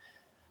numbers.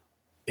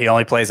 He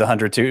only plays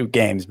 102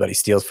 games, but he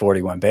steals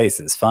 41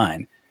 bases.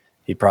 Fine.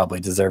 He probably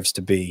deserves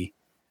to be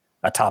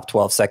a top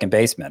 12 second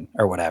baseman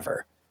or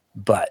whatever.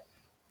 But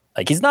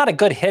he's not a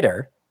good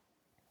hitter.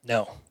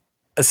 No.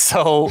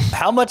 So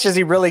how much is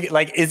he really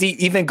is he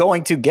even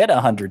going to get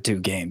 102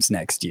 games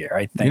next year?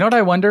 I think. You know what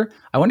I wonder?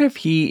 I wonder if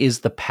he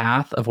is the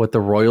path of what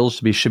the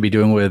Royals should be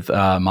doing with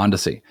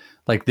Mondesi.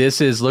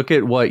 This is, look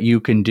at what you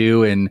can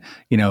do and,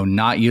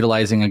 not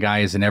utilizing a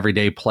guy as an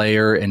everyday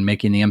player and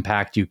making the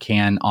impact you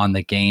can on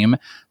the game.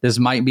 This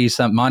might be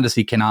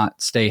Mondesi cannot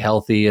stay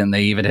healthy, and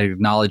they even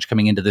acknowledge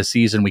coming into this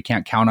season, we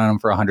can't count on him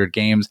for 100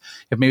 games.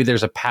 If maybe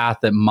there's a path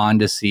that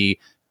Mondesi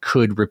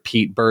could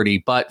repeat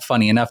Birdie. But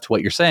funny enough to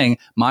what you're saying,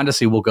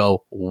 Mondesi will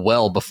go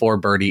well before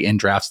Birdie in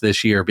drafts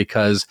this year,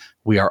 because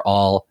we are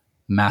all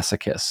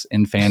masochists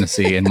in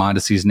fantasy and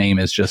Mondesi's name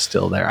is just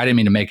still there. I didn't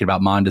mean to make it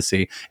about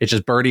Mondesi. It's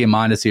just Birdie and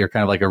Mondesi are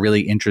kind of a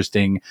really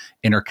interesting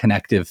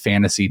interconnective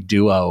fantasy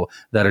duo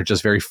that are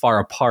just very far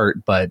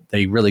apart, but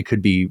they really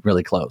could be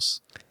really close.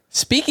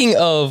 Speaking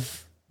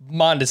of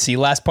Mondesi,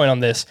 last point on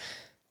this.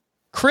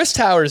 Chris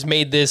Towers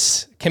made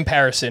this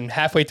comparison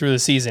halfway through the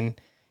season.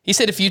 He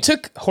said if you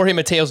took Jorge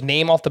Mateo's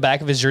name off the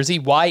back of his jersey,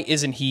 why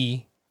isn't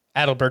he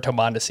Adalberto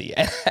Mondesi?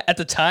 And at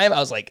the time, I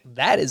was like,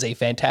 that is a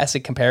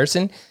fantastic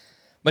comparison.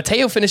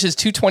 Mateo finishes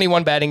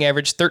 .221 batting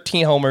average,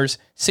 13 homers,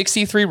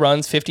 63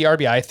 runs, 50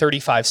 RBI,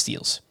 35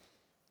 steals.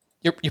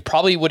 You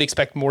probably would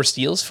expect more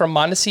steals from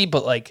Mondesi,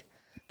 but like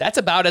that's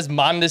about as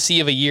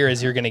Mondesi of a year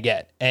as you're going to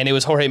get. And it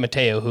was Jorge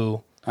Mateo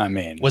who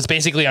was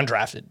basically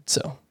undrafted.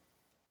 So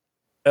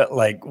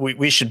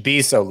we should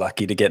be so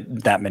lucky to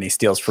get that many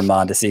steals from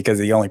Mondesi because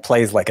he only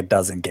plays like a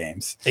dozen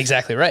games.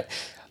 Exactly right.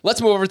 Let's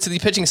move over to the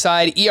pitching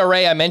side.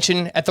 ERA, I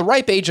mentioned, at the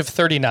ripe age of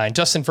 39,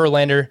 Justin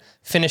Verlander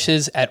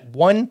finishes at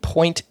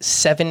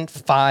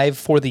 1.75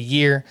 for the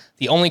year,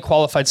 the only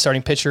qualified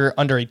starting pitcher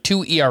under a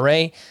 2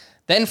 ERA.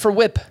 Then for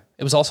WHIP,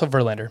 it was also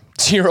Verlander,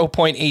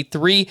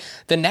 0.83.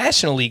 The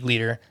National League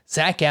leader,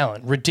 Zach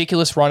Gallen,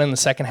 ridiculous run in the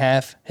second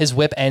half. His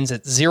WHIP ends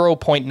at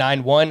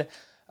 0.91.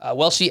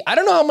 Welshie, I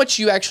don't know how much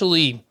you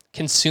actually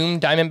consume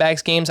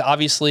Diamondbacks games.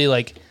 Obviously,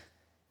 like,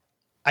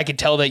 I could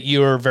tell that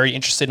you're very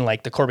interested in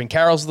like the Corbin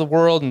Carrolls of the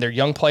world and their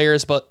young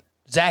players, but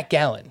Zach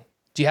Gallen,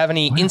 do you have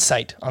any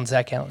insight on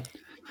Zach Gallen?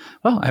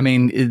 Well, I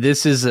mean,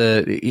 this is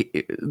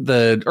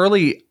the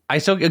early. I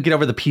still get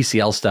over the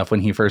PCL stuff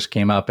when he first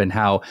came up and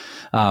how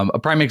a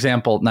prime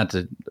example,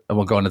 I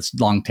won't go on this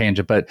long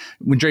tangent, but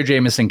when Dre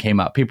Jameson came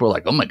up, people were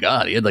like, oh my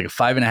God, he had like a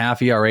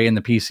 5.5 ERA in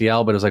the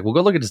PCL, but it was like, well,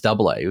 go look at his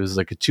AA. It was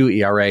like a 2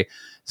 ERA.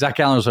 Zach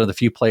Gallen was one of the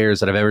few players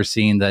that I've ever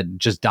seen that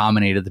just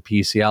dominated the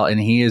PCL, and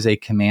he is a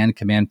command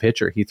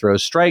pitcher. He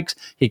throws strikes,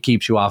 he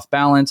keeps you off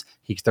balance,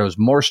 he throws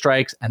more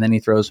strikes, and then he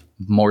throws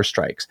more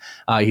strikes.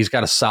 He's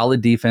got a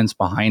solid defense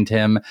behind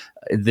him.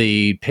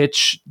 The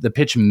pitch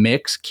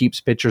mix keeps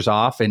pitchers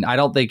off, and I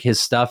don't think his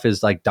stuff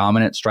is like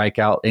dominant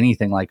strikeout,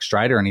 anything like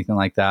Strider or anything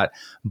like that.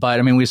 But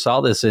I mean, we saw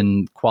this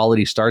in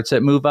quality starts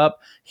that move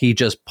up. He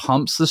just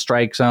pumps the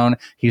strike zone.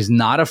 He's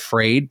not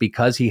afraid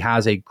because he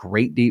has a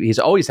great he's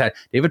always had.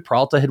 David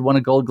Peralta had won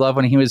a Gold Glove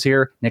when he was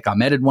here. Nick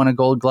Ahmed had won a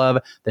Gold Glove.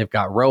 They've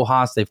got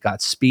Rojas. They've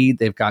got speed.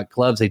 They've got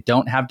gloves. They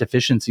don't have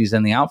deficiencies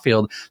in the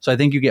outfield. So I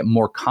think you get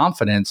more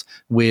confidence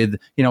with,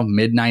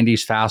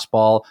 mid-90s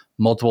fastball,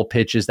 multiple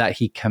pitches that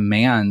he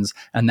commands,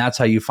 and that's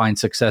how you find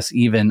success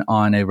even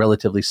on a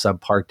relatively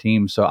subpar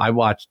team. So I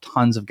watched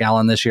tons of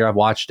Gallen this year. I've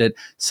watched it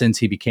since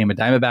he became a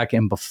Diamondback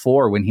and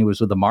before when he was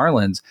with the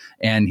Marlins,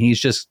 and he's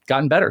just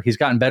gotten better. He's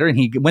gotten better, and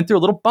he went through a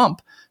little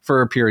bump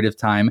for a period of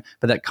time,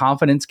 but that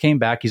confidence came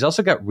back. He's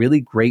also got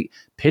really great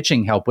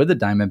pitching help with the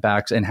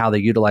Diamondbacks and how they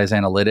utilize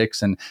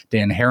analytics, and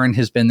Dan Herron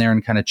has been there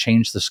and kind of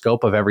changed the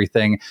scope of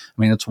everything.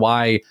 I mean, that's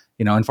why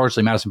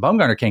unfortunately, Madison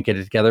Bumgarner can't get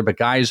it together, but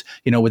guys,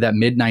 with that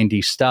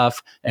mid-90s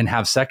stuff and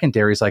have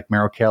secondaries like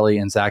Merrill Kelly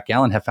and Zach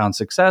Gallen have found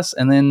success.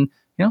 And then,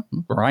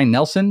 Ryan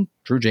Nelson,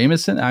 Drew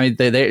Jameson,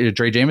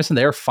 Dre Jameson,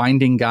 they're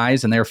finding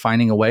guys and they're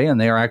finding a way,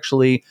 and they are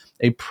actually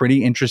a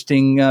pretty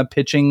interesting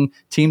pitching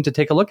team to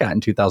take a look at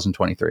in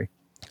 2023.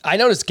 I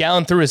noticed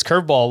Gallen threw his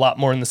curveball a lot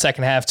more in the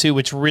second half too,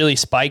 which really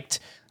spiked,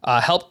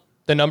 helped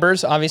the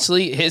numbers.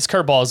 Obviously, his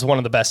curveball is one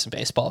of the best in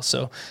baseball.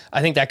 So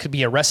I think that could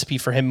be a recipe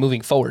for him moving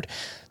forward.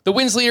 The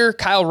wins leader,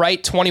 Kyle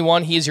Wright,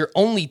 21. He is your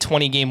only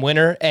 20-game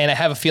winner, and I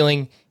have a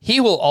feeling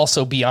he will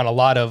also be on a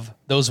lot of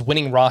those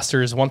winning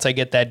rosters once I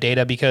get that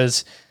data,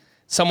 because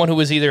someone who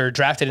was either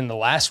drafted in the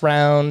last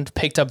round,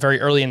 picked up very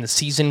early in the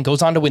season,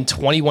 goes on to win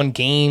 21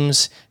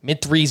 games,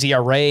 mid-3s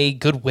ERA,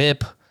 good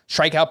whip,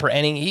 strikeout per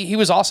inning. He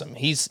was awesome.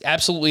 He's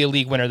absolutely a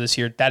league winner this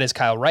year. That is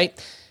Kyle Wright.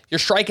 Your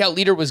strikeout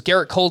leader was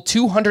Garrett Cole,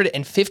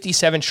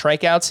 257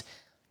 strikeouts.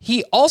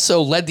 He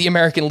also led the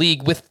American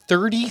League with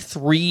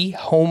 33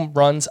 home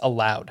runs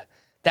allowed.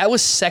 That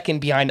was second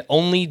behind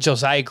only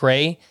Josiah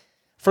Gray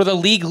for the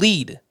league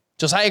lead.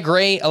 Josiah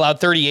Gray allowed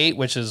 38,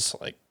 which is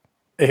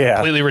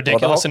completely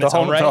ridiculous in its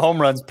own right. The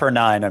home runs per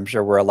 9, I'm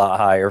sure, were a lot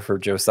higher for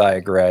Josiah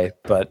Gray.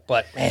 But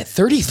man,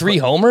 33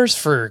 homers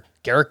for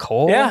Garrett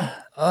Cole? Yeah.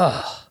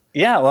 Ugh.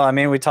 Yeah, well, I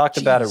mean, we talked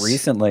about it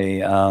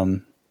recently.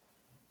 In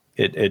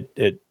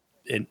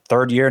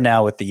third year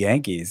now with the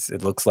Yankees,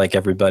 it looks like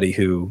everybody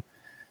who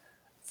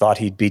thought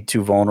he'd be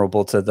too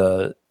vulnerable to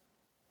the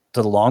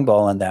long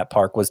ball in that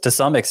park was to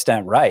some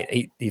extent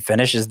right. He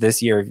finishes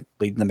this year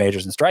leading the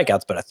majors in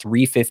strikeouts, but a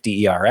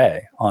 3.50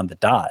 ERA on the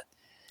dot.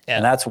 Yeah.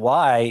 And that's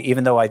why,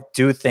 even though I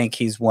do think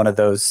he's one of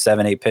those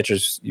 7-8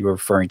 pitchers you were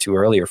referring to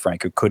earlier,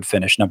 Frank, who could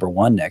finish number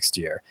 1 next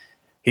year,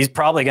 he's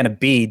probably going to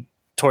be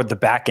toward the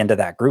back end of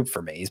that group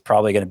for me. He's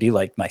probably going to be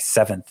like my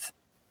 7th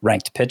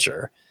ranked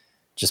pitcher,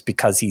 just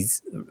because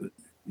he's,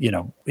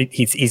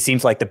 he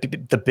seems like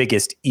the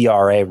biggest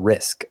ERA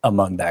risk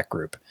among that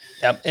group.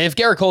 Yep. If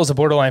Garrett Cole is a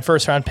borderline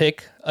first-round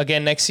pick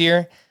again next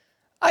year,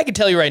 I can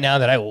tell you right now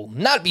that I will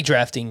not be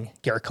drafting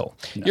Garrett Cole.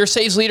 No. Your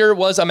saves leader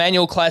was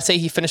Emmanuel Clase.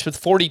 He finished with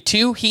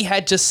 42. He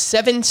had just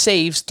 7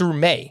 saves through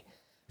May,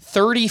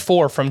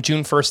 34 from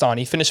June 1st on.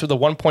 He finished with a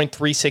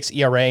 1.36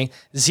 ERA,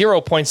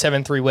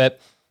 0.73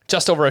 whip,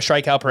 just over a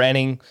strikeout per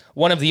inning,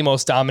 one of the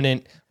most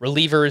dominant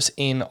relievers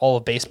in all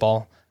of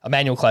baseball.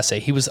 Emmanuel Clase,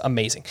 he was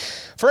amazing.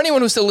 For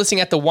anyone who's still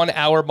listening at the 1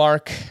 hour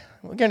mark,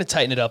 we're going to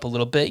tighten it up a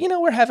little bit. You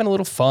know, we're having a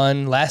little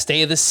fun. Last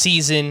day of the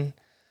season.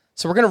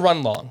 So we're going to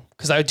run long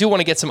because I do want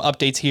to get some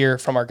updates here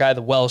from our guy,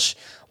 the Welsh,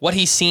 what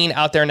he's seen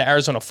out there in the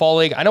Arizona Fall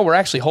League. I know we're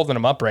actually holding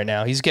him up right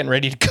now. He's getting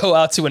ready to go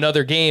out to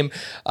another game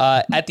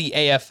at the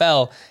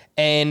AFL.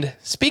 And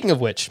speaking of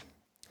which,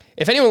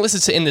 if anyone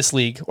listens to In This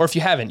League, or if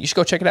you haven't, you should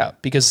go check it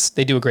out because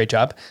they do a great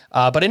job.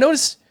 But I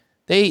noticed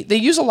they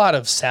use a lot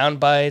of sound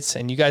bites,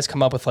 and you guys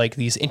come up with like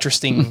these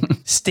interesting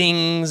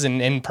stings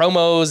and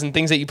promos and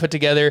things that you put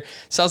together.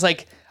 So I was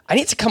like, I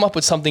need to come up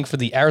with something for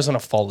the Arizona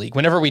Fall League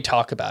whenever we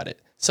talk about it.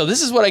 So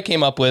this is what I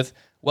came up with.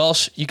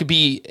 Welsh, you could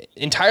be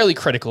entirely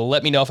critical.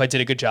 Let me know if I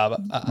did a good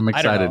job. I'm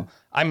excited. I don't know.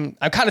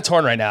 I'm kind of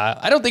torn right now.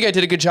 I don't think I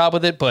did a good job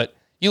with it, but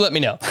you let me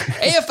know.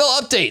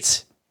 AFL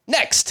updates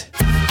next.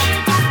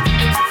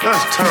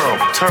 That's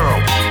terrible.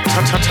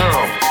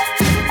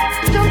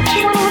 Don't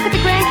you want to look at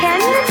the Grand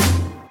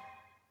Canyon?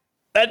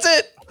 That's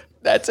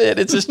it.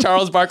 It's just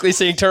Charles Barkley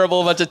saying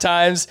terrible a bunch of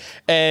times,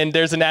 and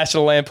there's a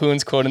National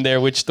Lampoon's quote in there,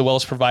 which the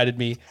Welsh provided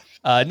me.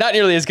 Not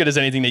nearly as good as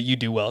anything that you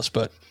do, Welsh,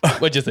 but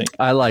what'd you think?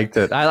 I liked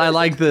it. I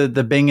like the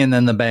binging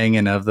and the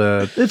banging of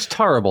it's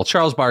terrible.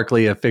 Charles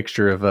Barkley, a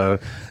fixture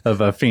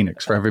of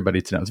Phoenix for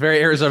everybody to know. It's very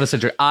Arizona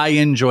centric. I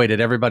enjoyed it.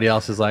 Everybody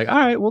else is like, all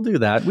right, we'll do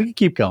that. We can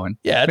keep going.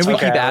 Yeah, we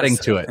keep adding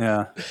to it.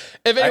 Yeah.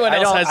 If anyone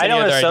else has any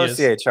other ideas. I don't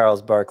associate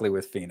Charles Barkley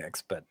with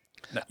Phoenix, but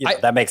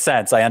that makes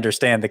sense. I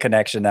understand the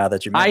connection now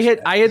that you mentioned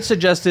I had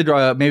suggested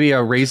maybe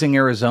a Raising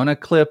Arizona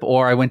clip,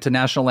 or I went to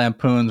National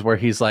Lampoon's where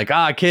he's like,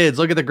 kids,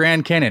 look at the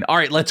Grand Canyon. All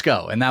right, let's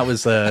go. And that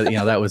was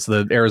that was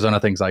the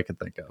Arizona things I could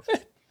think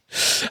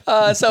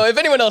of. So if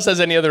anyone else has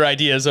any other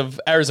ideas of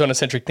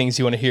Arizona-centric things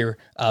you want to hear,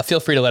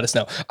 feel free to let us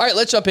know. All right,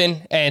 let's jump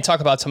in and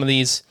talk about some of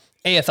these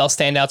AFL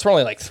standouts. We're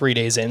only like 3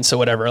 days in, so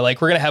whatever. Like,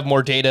 we're going to have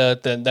more data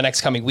the next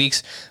coming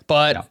weeks.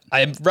 But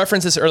I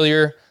referenced this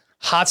earlier.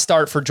 Hot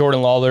start for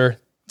Jordan Lawler.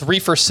 3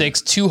 for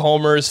 6, 2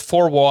 homers,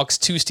 4 walks,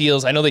 2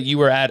 steals. I know that you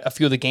were at a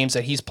few of the games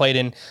that he's played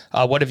in.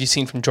 What have you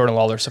seen from Jordan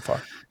Lawler so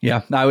far?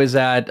 Yeah, I was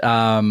at,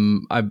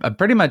 I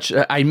pretty much,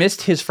 I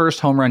missed his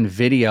first home run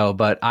video,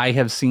 but I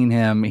have seen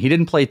him. He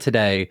didn't play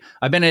today.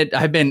 I've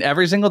been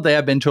every single day.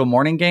 I've been to a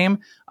morning game.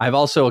 I've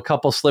also a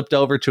couple slipped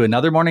over to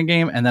another morning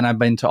game. And then I've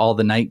been to all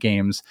the night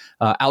games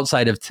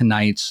outside of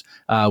tonight's,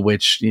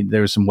 which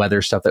there was some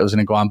weather stuff that was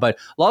going to go on. But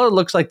Lawler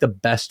looks like the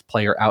best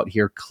player out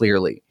here.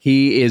 Clearly,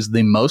 he is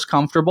the most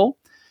comfortable.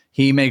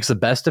 He makes the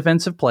best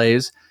defensive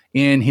plays.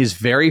 In his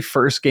very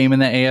first game in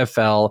the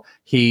AFL,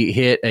 he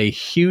hit a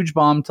huge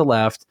bomb to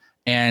left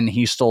and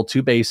he stole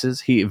 2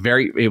 bases.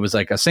 It was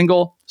like a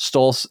single,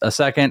 stole a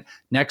second,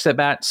 next at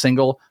bat,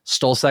 single,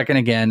 stole second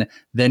again.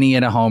 Then he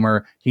hit a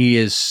homer. He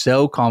is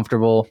so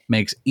comfortable,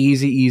 makes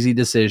easy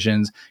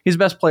decisions. He's the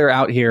best player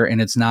out here, and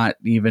it's not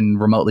even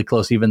remotely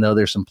close, even though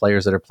there's some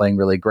players that are playing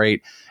really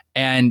great.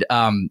 And,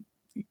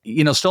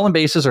 stolen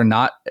bases are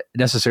not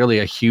necessarily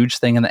a huge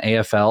thing in the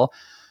AFL.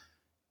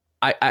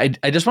 I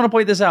just want to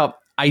point this out.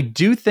 I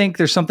do think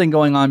there's something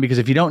going on because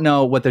if you don't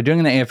know what they're doing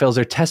in the AFL is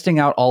they're testing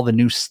out all the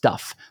new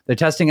stuff. They're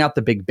testing out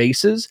the big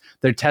bases.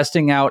 They're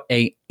testing out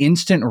a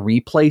instant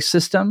replay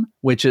system,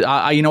 which is,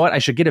 you know what? I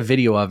should get a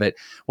video of it.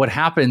 What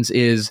happens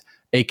is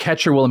a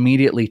catcher will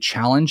immediately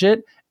challenge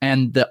it.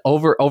 And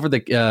over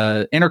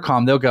the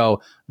intercom, they'll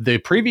go, the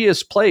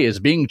previous play is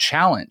being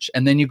challenged.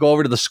 And then you go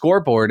over to the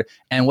scoreboard,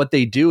 and what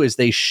they do is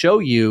they show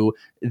you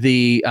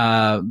the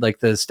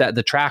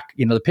track,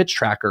 the pitch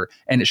tracker,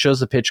 and it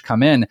shows the pitch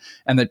come in.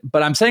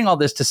 But I'm saying all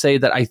this to say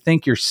that I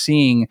think you're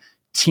seeing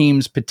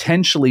teams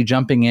potentially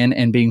jumping in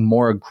and being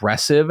more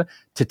aggressive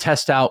to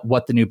test out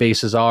what the new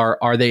bases are.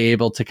 Are they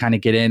able to kind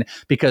of get in?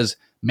 Because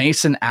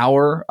Mason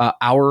Auer,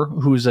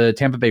 who's a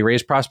Tampa Bay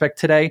Rays prospect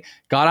today,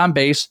 got on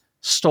base,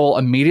 stole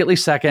immediately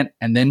second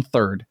and then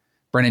third.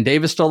 Brennan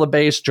Davis stole a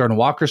base. Jordan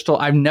Walker stole.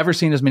 I've never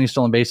seen as many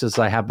stolen bases as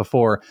I have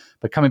before.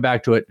 But coming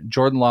back to it,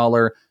 Jordan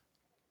Lawler,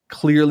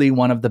 clearly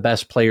one of the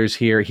best players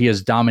here. He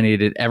has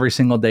dominated every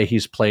single day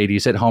he's played.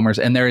 He's hit homers.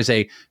 And there is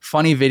a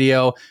funny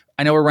video.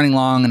 I know we're running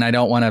long and I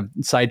don't want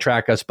to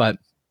sidetrack us, but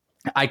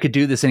I could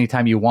do this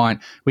anytime you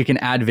want. We can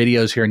add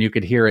videos here and you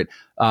could hear it.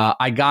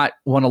 I got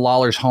one of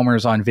Lawler's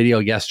homers on video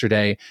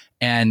yesterday,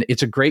 and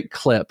it's a great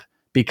clip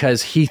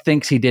because he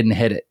thinks he didn't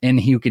hit it.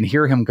 And you can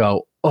hear him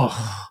go,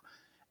 oh,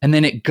 and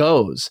then it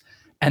goes.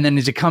 And then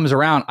as it comes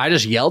around, I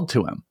just yelled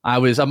to him.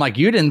 I'm like,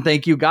 you didn't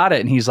think you got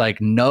it. And he's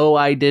like, no,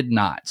 I did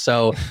not.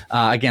 So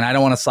again, I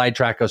don't want to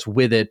sidetrack us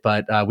with it,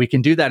 but we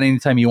can do that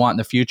anytime you want in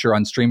the future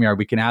on StreamYard.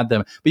 We can add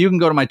them, but you can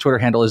go to my Twitter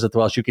handle, Is It the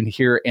Welsh. You can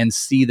hear and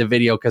see the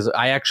video because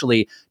I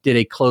actually did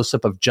a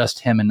close-up of just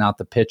him and not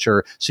the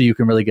pitcher. So you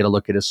can really get a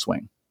look at his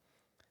swing.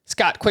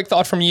 Scott, quick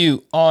thought from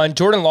you on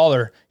Jordan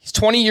Lawler. He's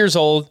 20 years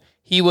old.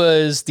 He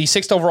was the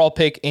 6th overall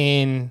pick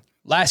in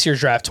last year's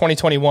draft,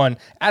 2021,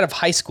 out of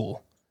high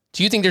school.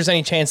 Do you think there's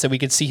any chance that we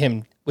could see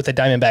him with the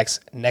Diamondbacks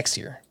next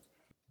year?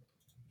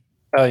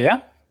 Oh,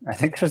 yeah. I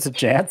think there's a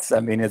chance.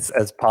 I mean, it's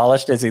as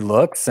polished as he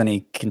looks, and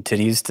he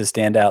continues to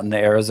stand out in the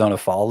Arizona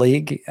Fall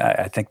League.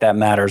 I think that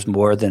matters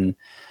more than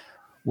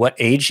what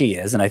age he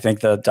is, and I think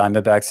the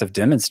Diamondbacks have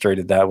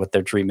demonstrated that with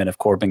their treatment of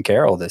Corbin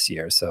Carroll this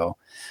year. So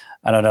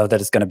I don't know that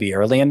it's going to be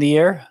early in the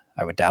year.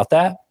 I would doubt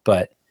that,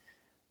 but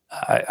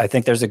I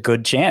think there's a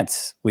good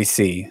chance we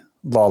see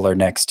Lawler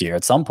next year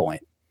at some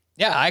point.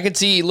 Yeah, I could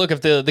see, look,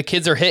 if the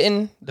kids are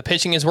hitting, the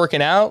pitching is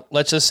working out,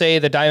 let's just say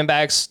the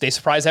Diamondbacks, they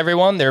surprise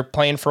everyone, they're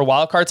playing for a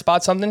wild card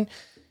spot, something.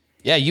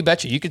 Yeah, you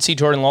betcha. You could see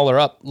Jordan Lawler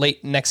up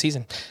late next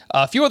season.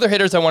 A few other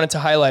hitters I wanted to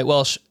highlight.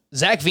 Well,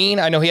 Zach Veen,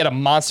 I know he had a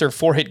monster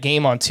 4-hit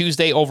game on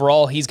Tuesday.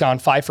 Overall, he's gone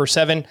 5 for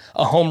 7,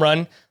 a home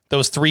run,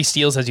 those 3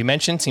 steals, as you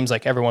mentioned. Seems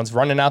like everyone's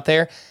running out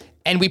there.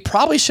 And we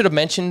probably should have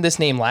mentioned this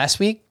name last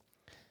week.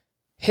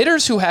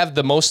 Hitters who have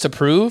the most to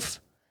prove,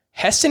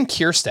 Heston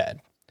Kjerstad.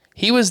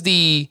 He was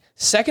the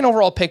 2nd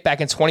overall pick back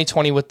in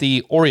 2020 with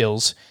the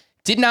Orioles.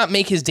 Did not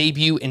make his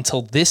debut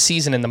until this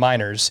season in the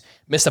minors.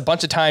 Missed a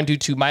bunch of time due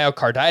to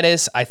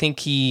myocarditis. I think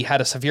he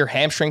had a severe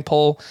hamstring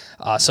pull.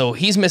 So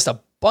he's missed a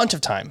bunch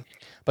of time.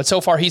 But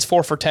so far, he's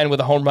 4 for 10 with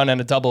a home run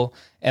and a double.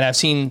 And I've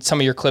seen some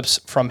of your clips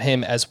from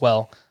him as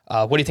well.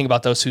 What do you think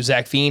about those two?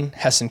 Zach Veen,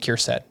 Heston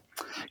Kjerstad.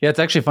 Yeah, it's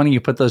actually funny you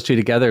put those two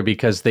together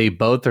because they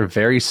both are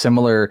very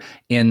similar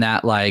in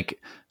that, like,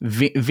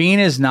 Veen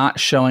is not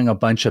showing a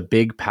bunch of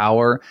big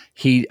power.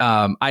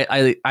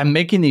 I'm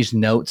making these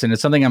notes, and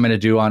it's something I'm going to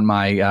do on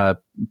my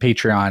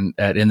Patreon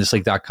at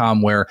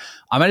inthisleague.com, where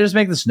I'm going to just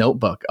make this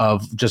notebook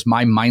of just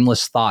my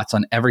mindless thoughts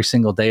on every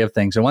single day of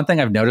things. And one thing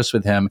I've noticed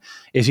with him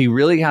is he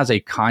really has a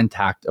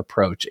contact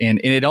approach, and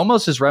it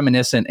almost is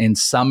reminiscent in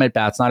some at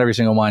bats, not every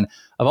single one,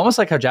 of almost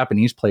like how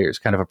Japanese players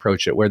kind of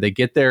approach it, where they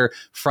get their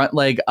front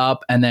leg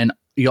up and then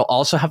you'll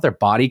also have their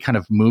body kind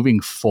of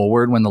moving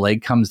forward when the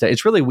leg comes down.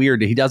 It's really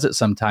weird. He does it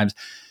sometimes.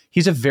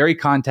 He's a very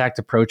contact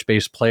approach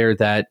based player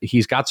that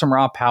he's got some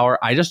raw power.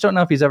 I just don't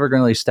know if he's ever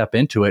going to really step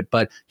into it,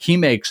 but he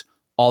makes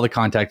all the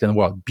contact in the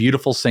world.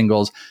 Beautiful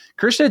singles.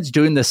 Kjerstad's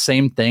doing the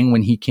same thing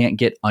when he can't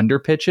get under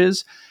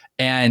pitches.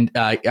 And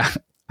I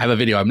have a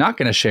video I'm not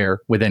going to share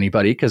with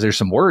anybody because there's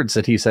some words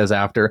that he says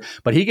after,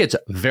 but he gets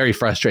very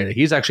frustrated.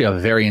 He's actually a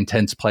very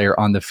intense player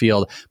on the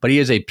field, but he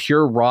is a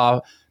pure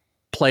raw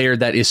player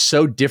that is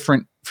so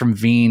different from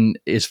Veen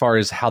as far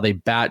as how they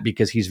bat,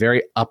 because he's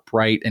very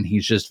upright and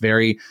he's just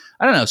very,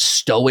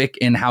 stoic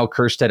in how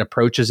Kjerstad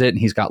approaches it. And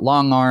he's got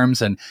long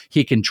arms and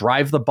he can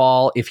drive the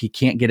ball if he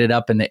can't get it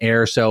up in the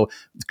air. So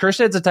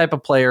Kjerstad's a type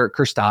of player,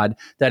 Kjerstad,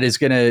 that is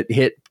going to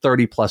hit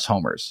 30 plus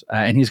homers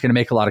and he's going to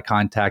make a lot of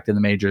contact in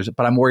the majors.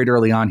 But I'm worried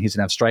early on he's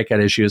going to have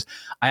strikeout issues.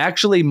 I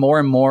actually more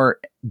and more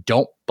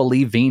don't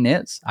believe Veen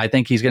is. I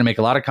think he's going to make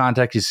a lot of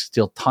contact. He's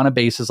still a ton of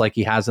bases like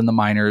he has in the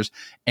minors.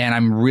 And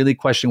I'm really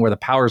questioning where the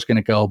power is going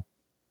to go.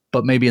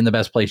 But maybe in the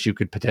best place you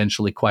could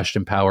potentially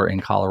question power in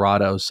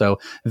Colorado. So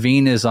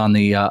Veen is on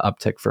the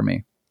uptick for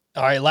me.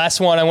 All right, last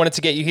one I wanted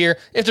to get you here.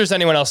 If there's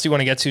anyone else you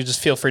want to get to,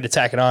 just feel free to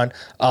tack it on.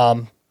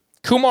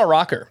 Kumar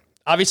Rocker,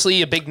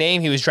 obviously a big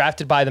name. He was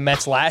drafted by the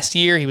Mets last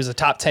year. He was a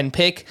top 10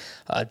 pick,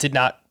 did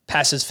not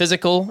pass his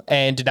physical,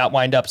 and did not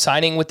wind up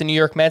signing with the New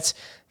York Mets.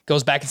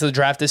 Goes back into the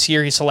draft this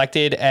year. He's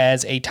selected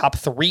as a top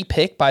 3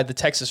 pick by the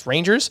Texas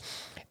Rangers.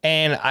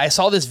 And I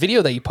saw this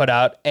video that you put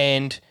out,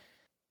 and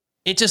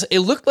it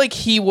looked like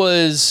he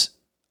was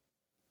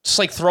just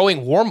like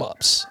throwing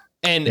warm-ups.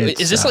 And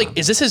is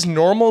this his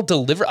normal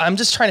delivery? I'm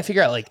just trying to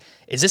figure out, like,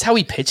 is this how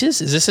he pitches?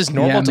 Is this his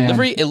normal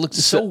delivery? It looks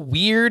so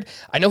weird.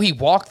 I know he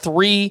walked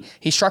 3,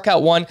 he struck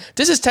out 1.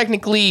 This is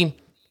technically,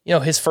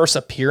 his first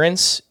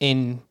appearance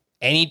in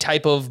any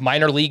type of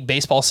minor league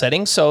baseball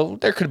setting. So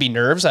there could be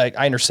nerves. I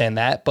understand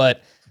that,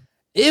 but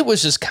it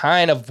was just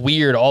kind of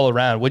weird all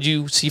around. What'd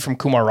you see from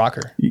Kumar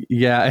Rocker?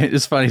 Yeah,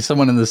 it's funny.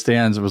 Someone in the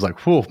stands was like,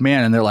 "Whoa,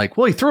 man!" And they're like,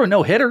 "Well, he threw a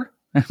no-hitter."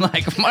 I'm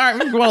like, if you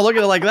want to look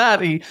at it like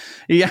that, he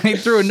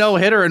threw a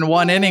no-hitter in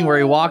 1 inning where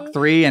he walked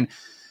 3, and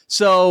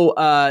so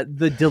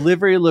the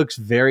delivery looks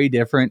very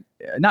different.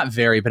 Not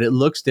very, but it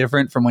looks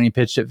different from when he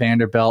pitched at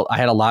Vanderbilt. I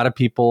had a lot of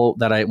people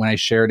that when I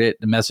shared it,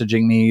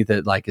 messaging me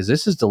that like, is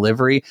this his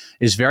delivery?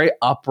 Is very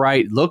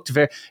upright, looked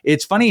very,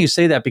 it's funny you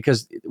say that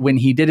because when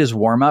he did his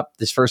warm up,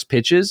 his first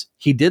pitches,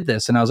 he did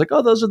this. And I was like,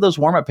 oh, those are those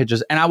warm up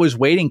pitches. And I was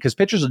waiting because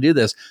pitchers will do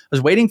this. I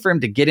was waiting for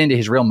him to get into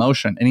his real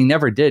motion and he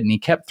never did. And he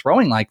kept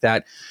throwing like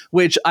that,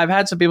 which I've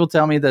had some people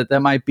tell me that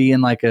might be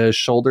in like a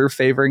shoulder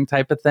favoring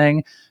type of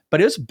thing. But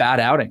it was a bad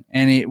outing,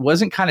 and it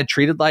wasn't kind of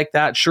treated like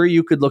that. Sure,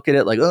 you could look at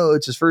it like, oh,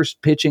 it's his first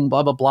pitching,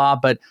 blah, blah, blah.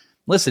 But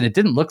listen, it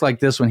didn't look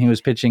like this when he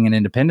was pitching in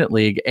independent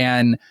league.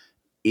 And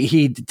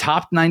he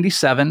topped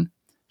 97.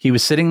 He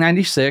was sitting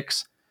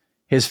 96.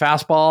 His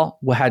fastball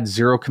had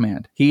 0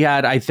 command. He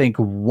had, I think,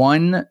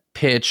 1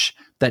 pitch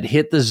that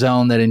hit the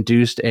zone that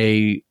induced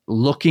a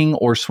looking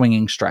or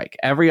swinging strike.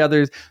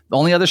 The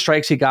only other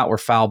strikes he got were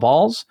foul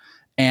balls.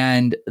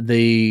 And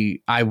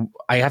I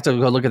have to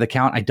go look at the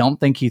count. I don't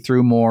think he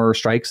threw more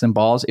strikes than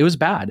balls. It was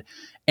bad.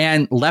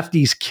 And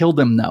lefties killed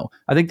him, though.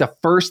 I think the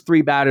first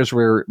 3 batters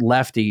were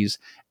lefties,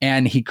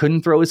 and he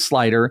couldn't throw his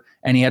slider,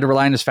 and he had to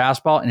rely on his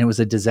fastball, and it was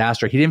a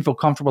disaster. He didn't feel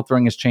comfortable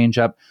throwing his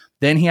changeup.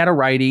 Then he had a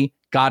righty,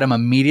 got him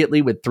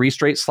immediately with 3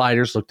 straight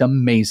sliders, looked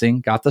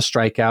amazing, got the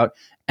strikeout,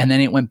 And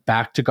then it went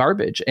back to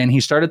garbage. And he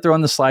started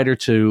throwing the slider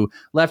to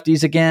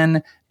lefties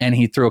again. And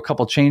he threw a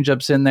couple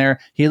changeups in there.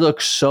 He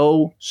looked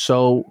so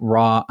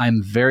raw.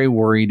 I'm very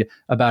worried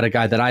about a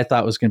guy that I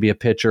thought was going to be a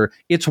pitcher.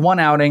 It's one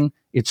outing.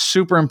 It's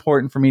super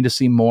important for me to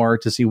see more,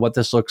 to see what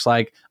this looks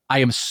like. I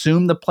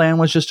assume the plan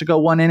was just to go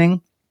one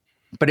inning,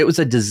 but it was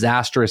a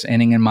disastrous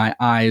inning in my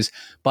eyes.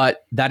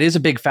 But that is a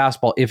big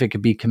fastball if it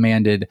could be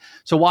commanded.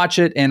 So watch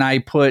it. And I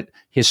put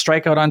his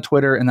strikeout on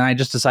Twitter, and then I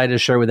just decided to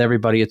share with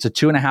everybody. It's a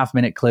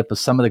 2.5-minute clip of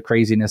some of the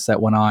craziness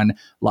that went on,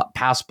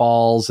 pass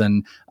balls,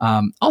 and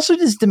also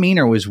his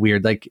demeanor was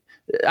weird. Like,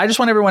 I just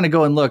want everyone to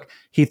go and look.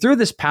 He threw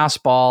this pass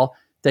ball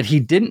that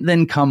he didn't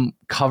then come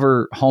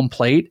cover home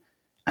plate,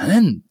 and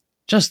then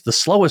just the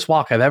slowest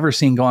walk I've ever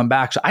seen going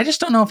back. So I just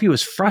don't know if he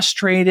was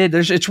frustrated.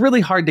 It's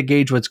really hard to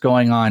gauge what's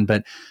going on,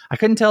 but I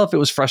couldn't tell if it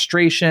was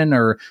frustration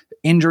or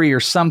injury or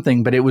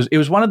something, but it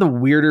was one of the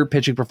weirder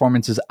pitching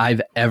performances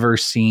I've ever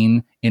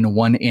seen in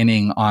one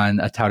inning on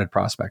a touted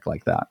prospect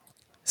like that.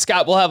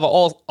 Scott, we'll have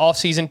all off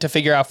season to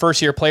figure out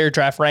first-year player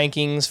draft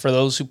rankings for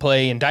those who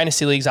play in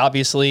dynasty leagues,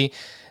 obviously.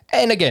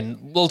 And again,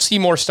 we'll see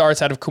more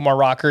starts out of Kumar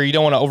Rocker. You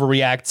don't want to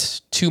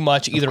overreact too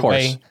much either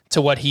way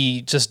to what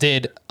he just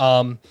did.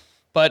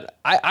 But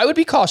I would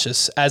be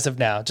cautious as of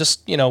now,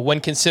 just, when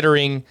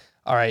considering,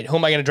 all right, who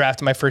am I going to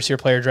draft in my first-year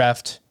player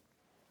draft?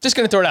 Just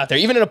going to throw it out there.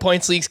 Even in a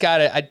points league,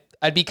 Scott,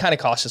 I'd be kind of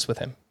cautious with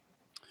him.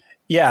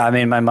 Yeah, I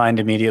mean, my mind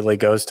immediately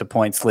goes to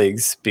points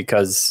leagues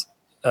because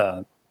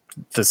the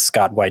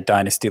Scott White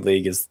Dynasty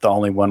League is the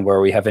only one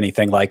where we have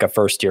anything like a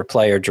first-year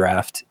player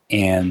draft.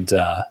 And,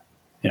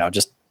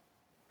 just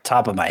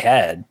top of my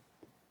head,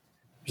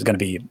 there's going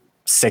to be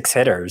 5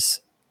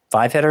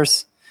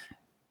 hitters.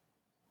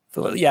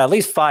 Yeah, at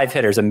least 5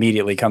 hitters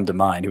immediately come to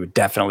mind who would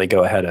definitely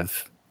go ahead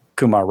of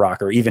Kumar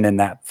Rocker, even in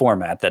that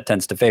format that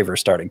tends to favor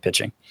starting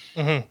pitching.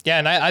 Mm-hmm. Yeah,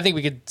 and I think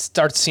we could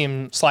start to see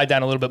him slide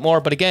down a little bit more.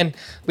 But again,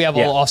 we have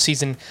all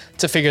offseason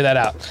to figure that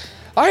out.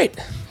 All right,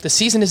 the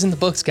season is in the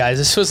books, guys.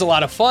 This was a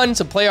lot of fun.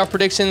 Some playoff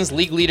predictions,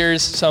 league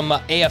leaders, some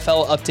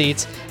AFL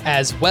updates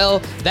as well.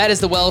 That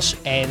is the Welsh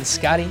and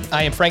Scotty.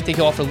 I am Frank. Thank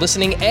you all for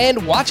listening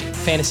and watching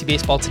Fantasy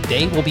Baseball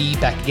today. We'll be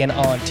back again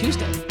on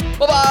Tuesday.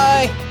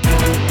 Bye-bye.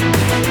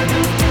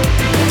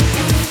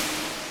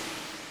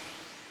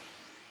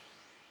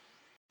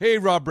 Hey,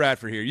 Rob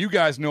Bradford here. You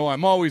guys know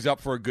I'm always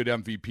up for a good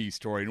MVP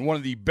story, and one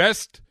of the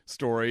best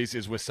stories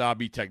is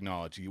Wasabi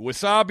Technology.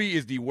 Wasabi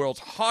is the world's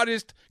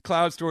hottest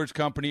cloud storage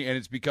company, and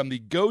it's become the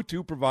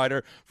go-to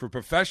provider for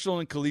professional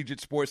and collegiate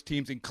sports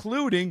teams,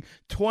 including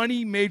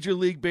 20 Major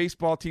League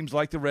Baseball teams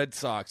like the Red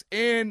Sox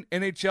and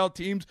NHL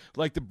teams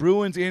like the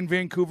Bruins and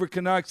Vancouver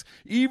Canucks.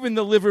 Even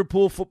the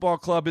Liverpool Football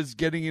Club is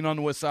getting in on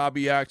the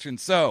Wasabi action.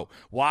 So,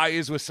 why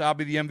is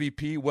Wasabi the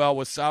MVP? Well,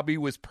 Wasabi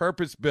was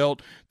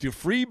purpose-built to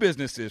free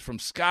businesses from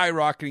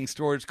skyrocketing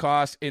storage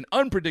costs and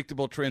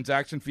unpredictable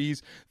transaction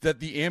fees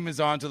that the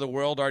Amazons of the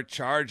world are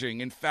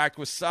charging. In fact,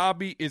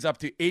 Wasabi is up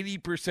to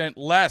 80%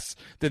 less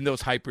than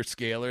those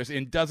hyperscalers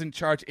and doesn't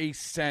charge a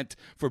cent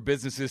for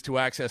businesses to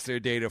access their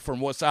data. From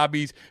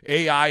Wasabi's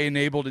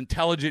AI-enabled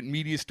intelligent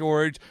media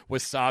storage,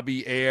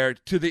 Wasabi Air,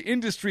 to the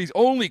industry's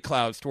only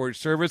cloud storage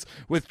service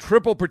with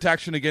triple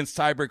protection against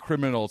cyber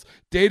criminals,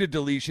 data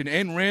deletion,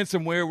 and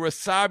ransomware,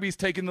 Wasabi's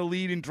taken the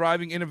lead in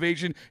driving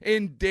innovation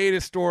in data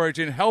storage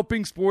and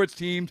helping sports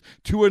teams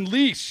to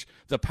unleash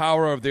the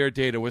power of their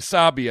data.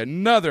 Wasabi,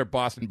 another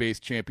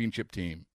Boston-based championship team.